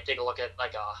you take a look at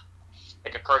like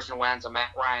a Carson Wentz, a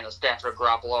Matt Ryan, a Stafford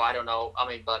Garoppolo. I don't know.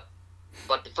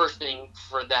 But the first thing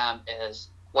for them is,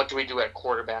 what do we do at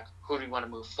quarterback? Who do we want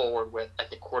to move forward with at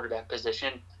the quarterback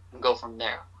position, and go from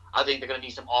there? I think they're going to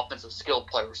need some offensive skill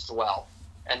players as well.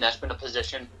 And that's been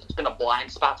it's been a blind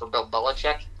spot for Bill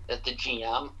Belichick as the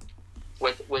GM,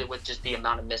 with just the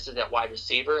amount of misses at wide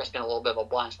receiver. It's been a little bit of a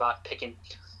blind spot picking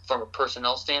from a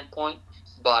personnel standpoint,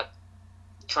 but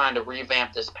trying to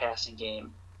revamp this passing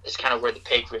game is kind of where the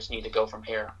Patriots need to go from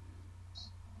here.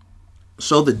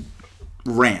 So the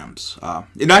Rams,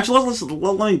 actually,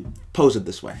 let me pose it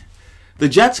this way. The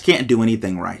Jets can't do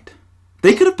anything right.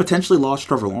 They could have potentially lost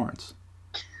Trevor Lawrence.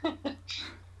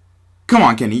 Come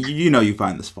on, Kenny, you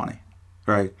find this funny,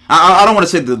 right? I don't want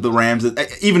to say the Rams,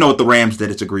 even though what the Rams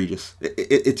did, it's egregious.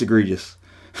 It's egregious.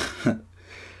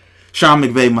 Sean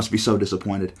McVay must be so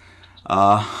disappointed.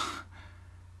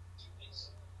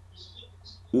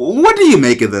 What do you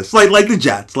make of this? Like the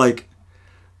Jets,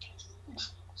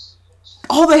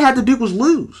 all they had to do was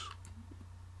lose.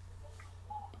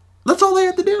 That's all they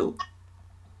had to do.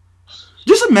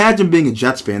 Just imagine being a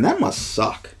Jets fan. That must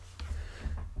suck.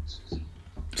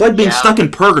 It's like being stuck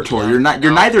in purgatory. You're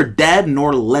neither dead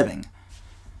nor living.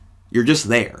 You're just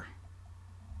there.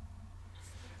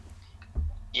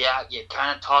 Yeah, you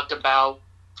kind of talked about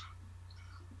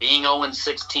being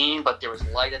 0-16, but there was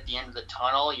light at the end of the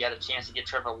tunnel. You had a chance to get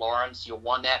Trevor Lawrence. You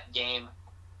won that game.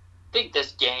 I think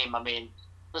this game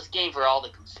for all the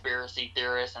conspiracy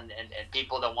theorists and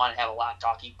people that want to have a lot of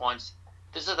talking points,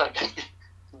 this is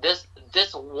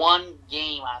this one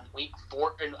game on week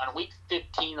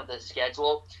 15 of the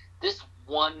schedule. This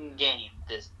one game,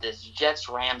 this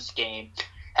Jets-Rams game,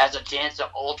 has a chance to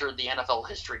alter the NFL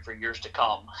history for years to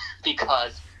come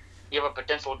because you have a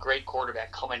potential great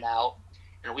quarterback coming out,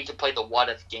 and we could play the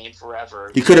what-if game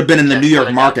forever. He could have been in the New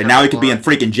York market. Now he could be in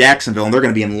freaking Jacksonville, and they're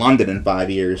going to be in London in 5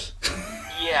 years.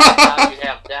 Yeah, now you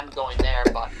have them going there,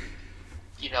 but,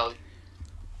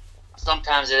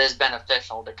 sometimes it is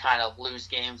beneficial to kind of lose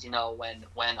games, when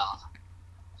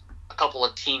a couple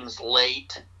of teams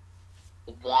late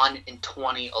won in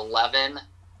 2011.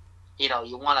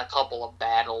 You won a couple of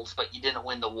battles, but you didn't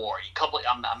win the war.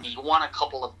 You won a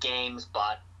couple of games,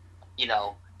 but,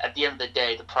 at the end of the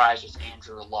day, the prize was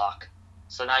Andrew Luck.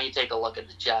 So now you take a look at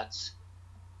the Jets.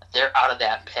 They're out of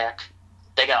that pick.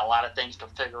 They got a lot of things to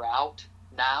figure out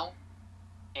now.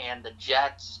 And the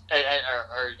Jets,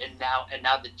 and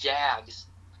now the Jags.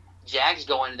 Jags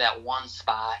go into that one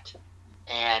spot,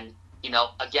 and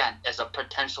again, as a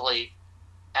potentially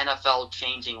NFL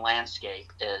changing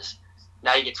landscape is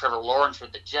now you get Trevor Lawrence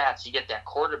with the Jets, you get that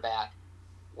quarterback.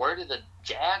 Where do the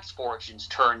Jags' fortunes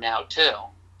turn now too?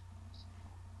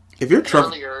 If you're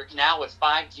earlier now with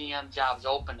 5 GM jobs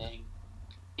opening,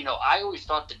 I always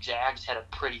thought the Jags had a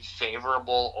pretty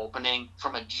favorable opening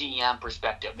from a GM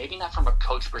perspective. Maybe not from a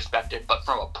coach perspective, but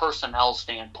from a personnel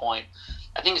standpoint.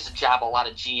 I think it's a job a lot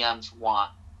of GMs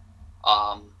want,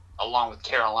 along with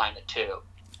Carolina, too.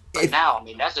 But now,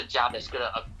 that's a job that's going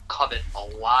to covet a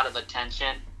lot of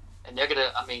attention. And they're going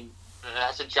to,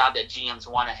 that's a job that GMs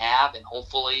want to have. And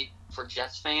hopefully, for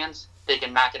Jets fans, they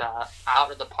can knock it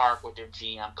out of the park with their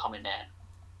GM coming in.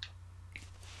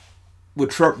 Do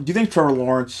you think Trevor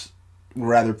Lawrence would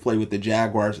rather play with the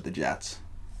Jaguars or the Jets?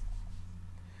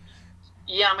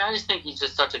 Yeah, I just think he's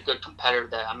just such a good competitor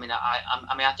that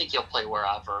I think he'll play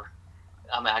wherever.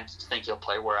 I just think he'll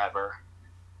play wherever.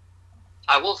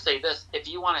 I will say this: if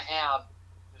you want to have,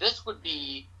 this would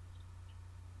be,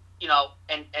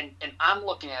 and I'm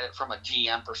looking at it from a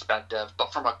GM perspective,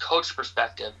 but from a coach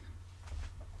perspective,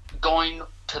 going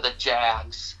to the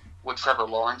Jags with Trevor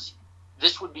Lawrence,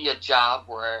 this would be a job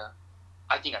where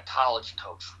I think a college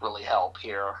coach really help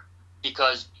here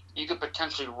because you could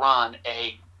potentially run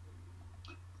a,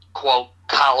 quote,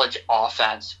 college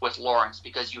offense with Lawrence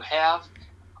because you have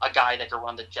a guy that can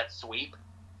run the jet sweep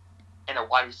and a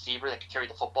wide receiver that can carry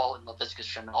the football in Laviska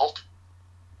Shenault.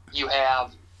 You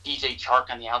have DJ Chark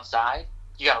on the outside.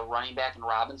 You got a running back in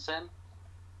Robinson.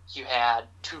 You had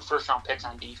 2 first-round picks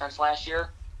on defense last year.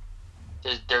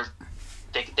 They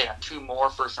got 2 more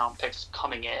first-round picks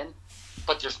coming in.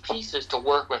 But there's pieces to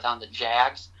work with on the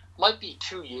Jags. Might be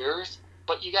 2 years,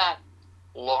 but you got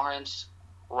Lawrence,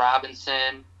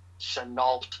 Robinson,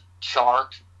 Shenault,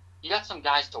 Chark. You got some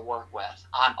guys to work with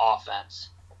on offense.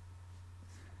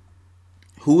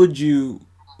 Who do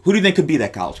you think could be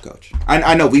that college coach?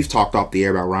 I know we've talked off the air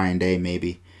about Ryan Day,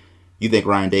 maybe. You think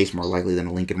Ryan Day's more likely than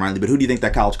a Lincoln Riley, but who do you think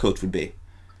that college coach would be?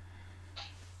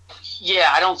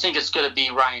 Yeah, I don't think it's going to be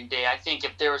Ryan Day. I think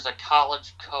if there was a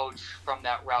college coach from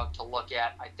that route to look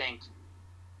at, I think,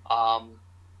 I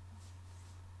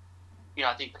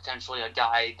think potentially a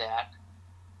guy that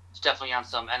is definitely on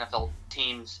some NFL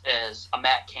teams is a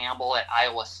Matt Campbell at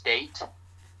Iowa State.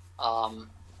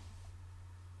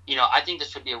 I think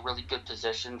this would be a really good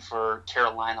position for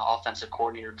Carolina offensive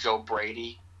coordinator Joe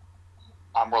Brady.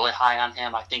 I'm really high on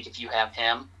him. I think if you have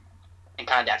him and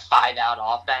kind of that 5-out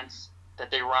offense that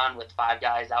they run with 5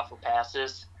 guys out for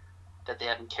passes that they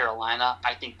have in Carolina,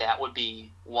 I think that would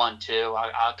be one, too.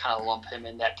 I'll kind of lump him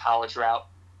in that college route.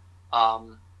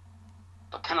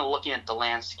 But kind of looking at the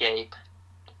landscape,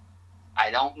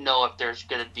 I don't know if there's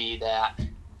going to be that,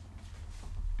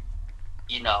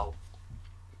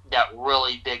 that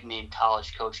really big-name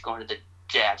college coach going to the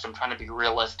Jags. I'm trying to be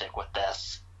realistic with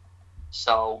this.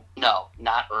 So, no,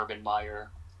 not Urban Meyer,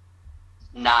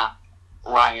 not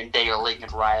Ryan Day or Lincoln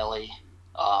Riley.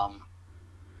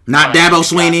 Not Dabo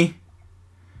Swinney?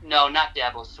 No, not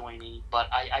Dabo Swinney. But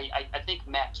I think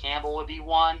Matt Campbell would be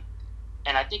one.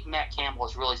 And I think Matt Campbell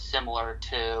is really similar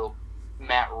to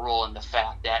Matt Rule in the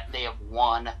fact that they have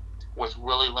won with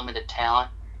really limited talent.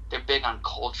 They're big on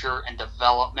culture and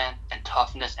development and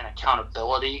toughness and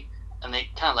accountability. And they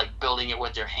kind of like building it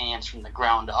with their hands from the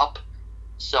ground up.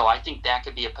 So I think that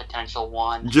could be a potential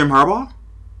one. Jim Harbaugh?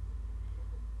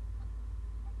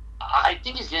 I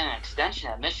think he's getting an extension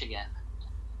at Michigan.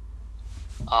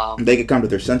 They could come to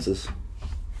their senses.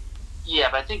 Yeah,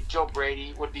 but I think Joe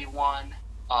Brady would be one.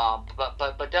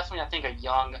 But definitely I think a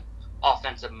young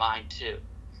offensive mind too.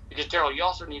 Because Daryl, you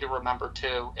also need to remember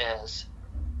too is,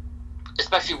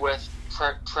 especially with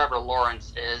Trevor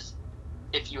Lawrence, is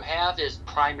if you have his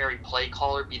primary play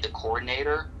caller be the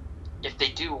coordinator, if they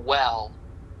do well,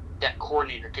 that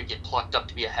coordinator could get plucked up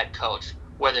to be a head coach.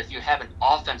 Whether if you have an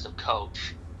offensive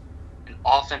coach, an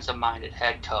offensive-minded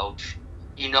head coach,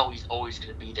 you know he's always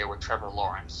going to be there with Trevor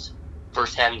Lawrence.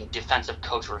 Versus having a defensive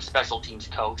coach or a special teams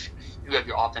coach, you have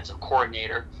your offensive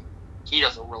coordinator. He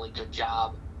does a really good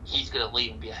job. He's going to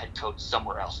leave and be a head coach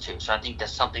somewhere else too. So I think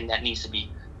that's something that needs to be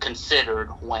considered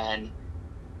when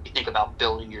you think about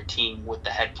building your team with the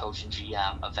head coach and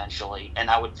GM eventually. And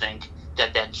I would think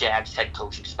that Jags head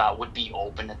coaching spot would be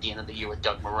open at the end of the year with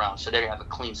Doug Marrone. So they're going to have a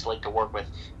clean slate to work with,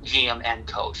 GM and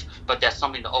coach. But that's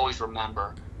something to always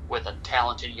remember with a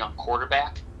talented young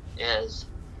quarterback is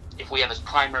if we have his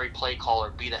primary play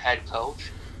caller be the head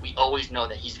coach, we always know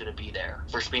that he's going to be there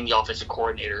versus being the offensive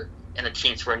coordinator and a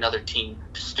chance for another team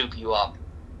to stoop you up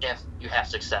if you have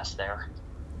success there.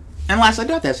 And last, I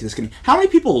do have to ask you this, Kenny. How many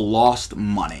people lost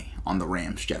money on the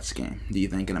Rams-Jets game, do you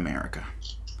think, in America?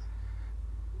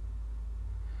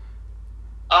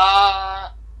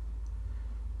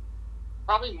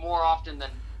 Probably more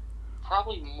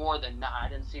than not. I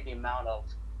didn't see the amount of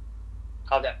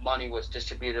how that money was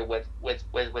distributed with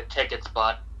tickets,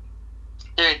 but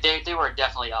they were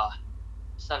definitely a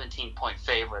 17-point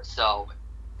favorite. So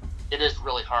it is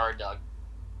really hard to,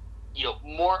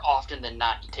 more often than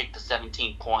not, you take the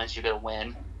 17 points, you're gonna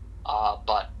win.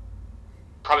 But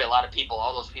probably a lot of people,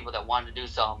 all those people that wanted to do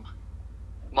some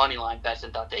money line bets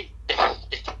and thought they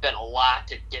could bet a lot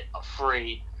to get a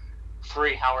free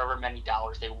however many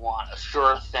dollars they want, a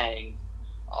sure thing,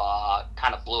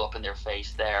 kind of blew up in their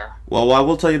face there. Well, I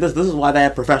will tell you this is why they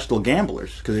have professional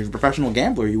gamblers, because if you're a professional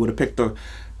gambler, you would have picked the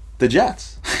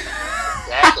Jets.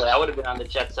 Exactly. I would have been on the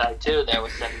Jets side too there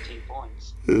with 17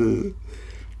 points.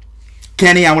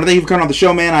 Kenny, I want to thank you for coming on the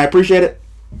show, man. I appreciate it.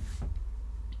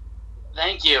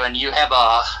 Thank you, and you have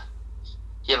a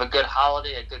good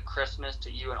holiday, a good Christmas to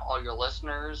you and all your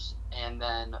listeners, and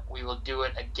then we will do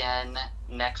it again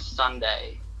next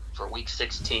Sunday for Week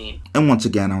 16. And once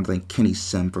again, I want to thank Kenny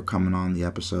Sim for coming on the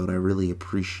episode. I really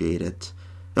appreciate it.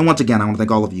 And once again, I want to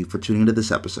thank all of you for tuning into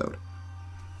this episode.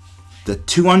 The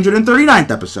 239th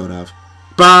episode of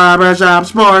Barbershop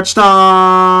Sports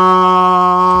Talk.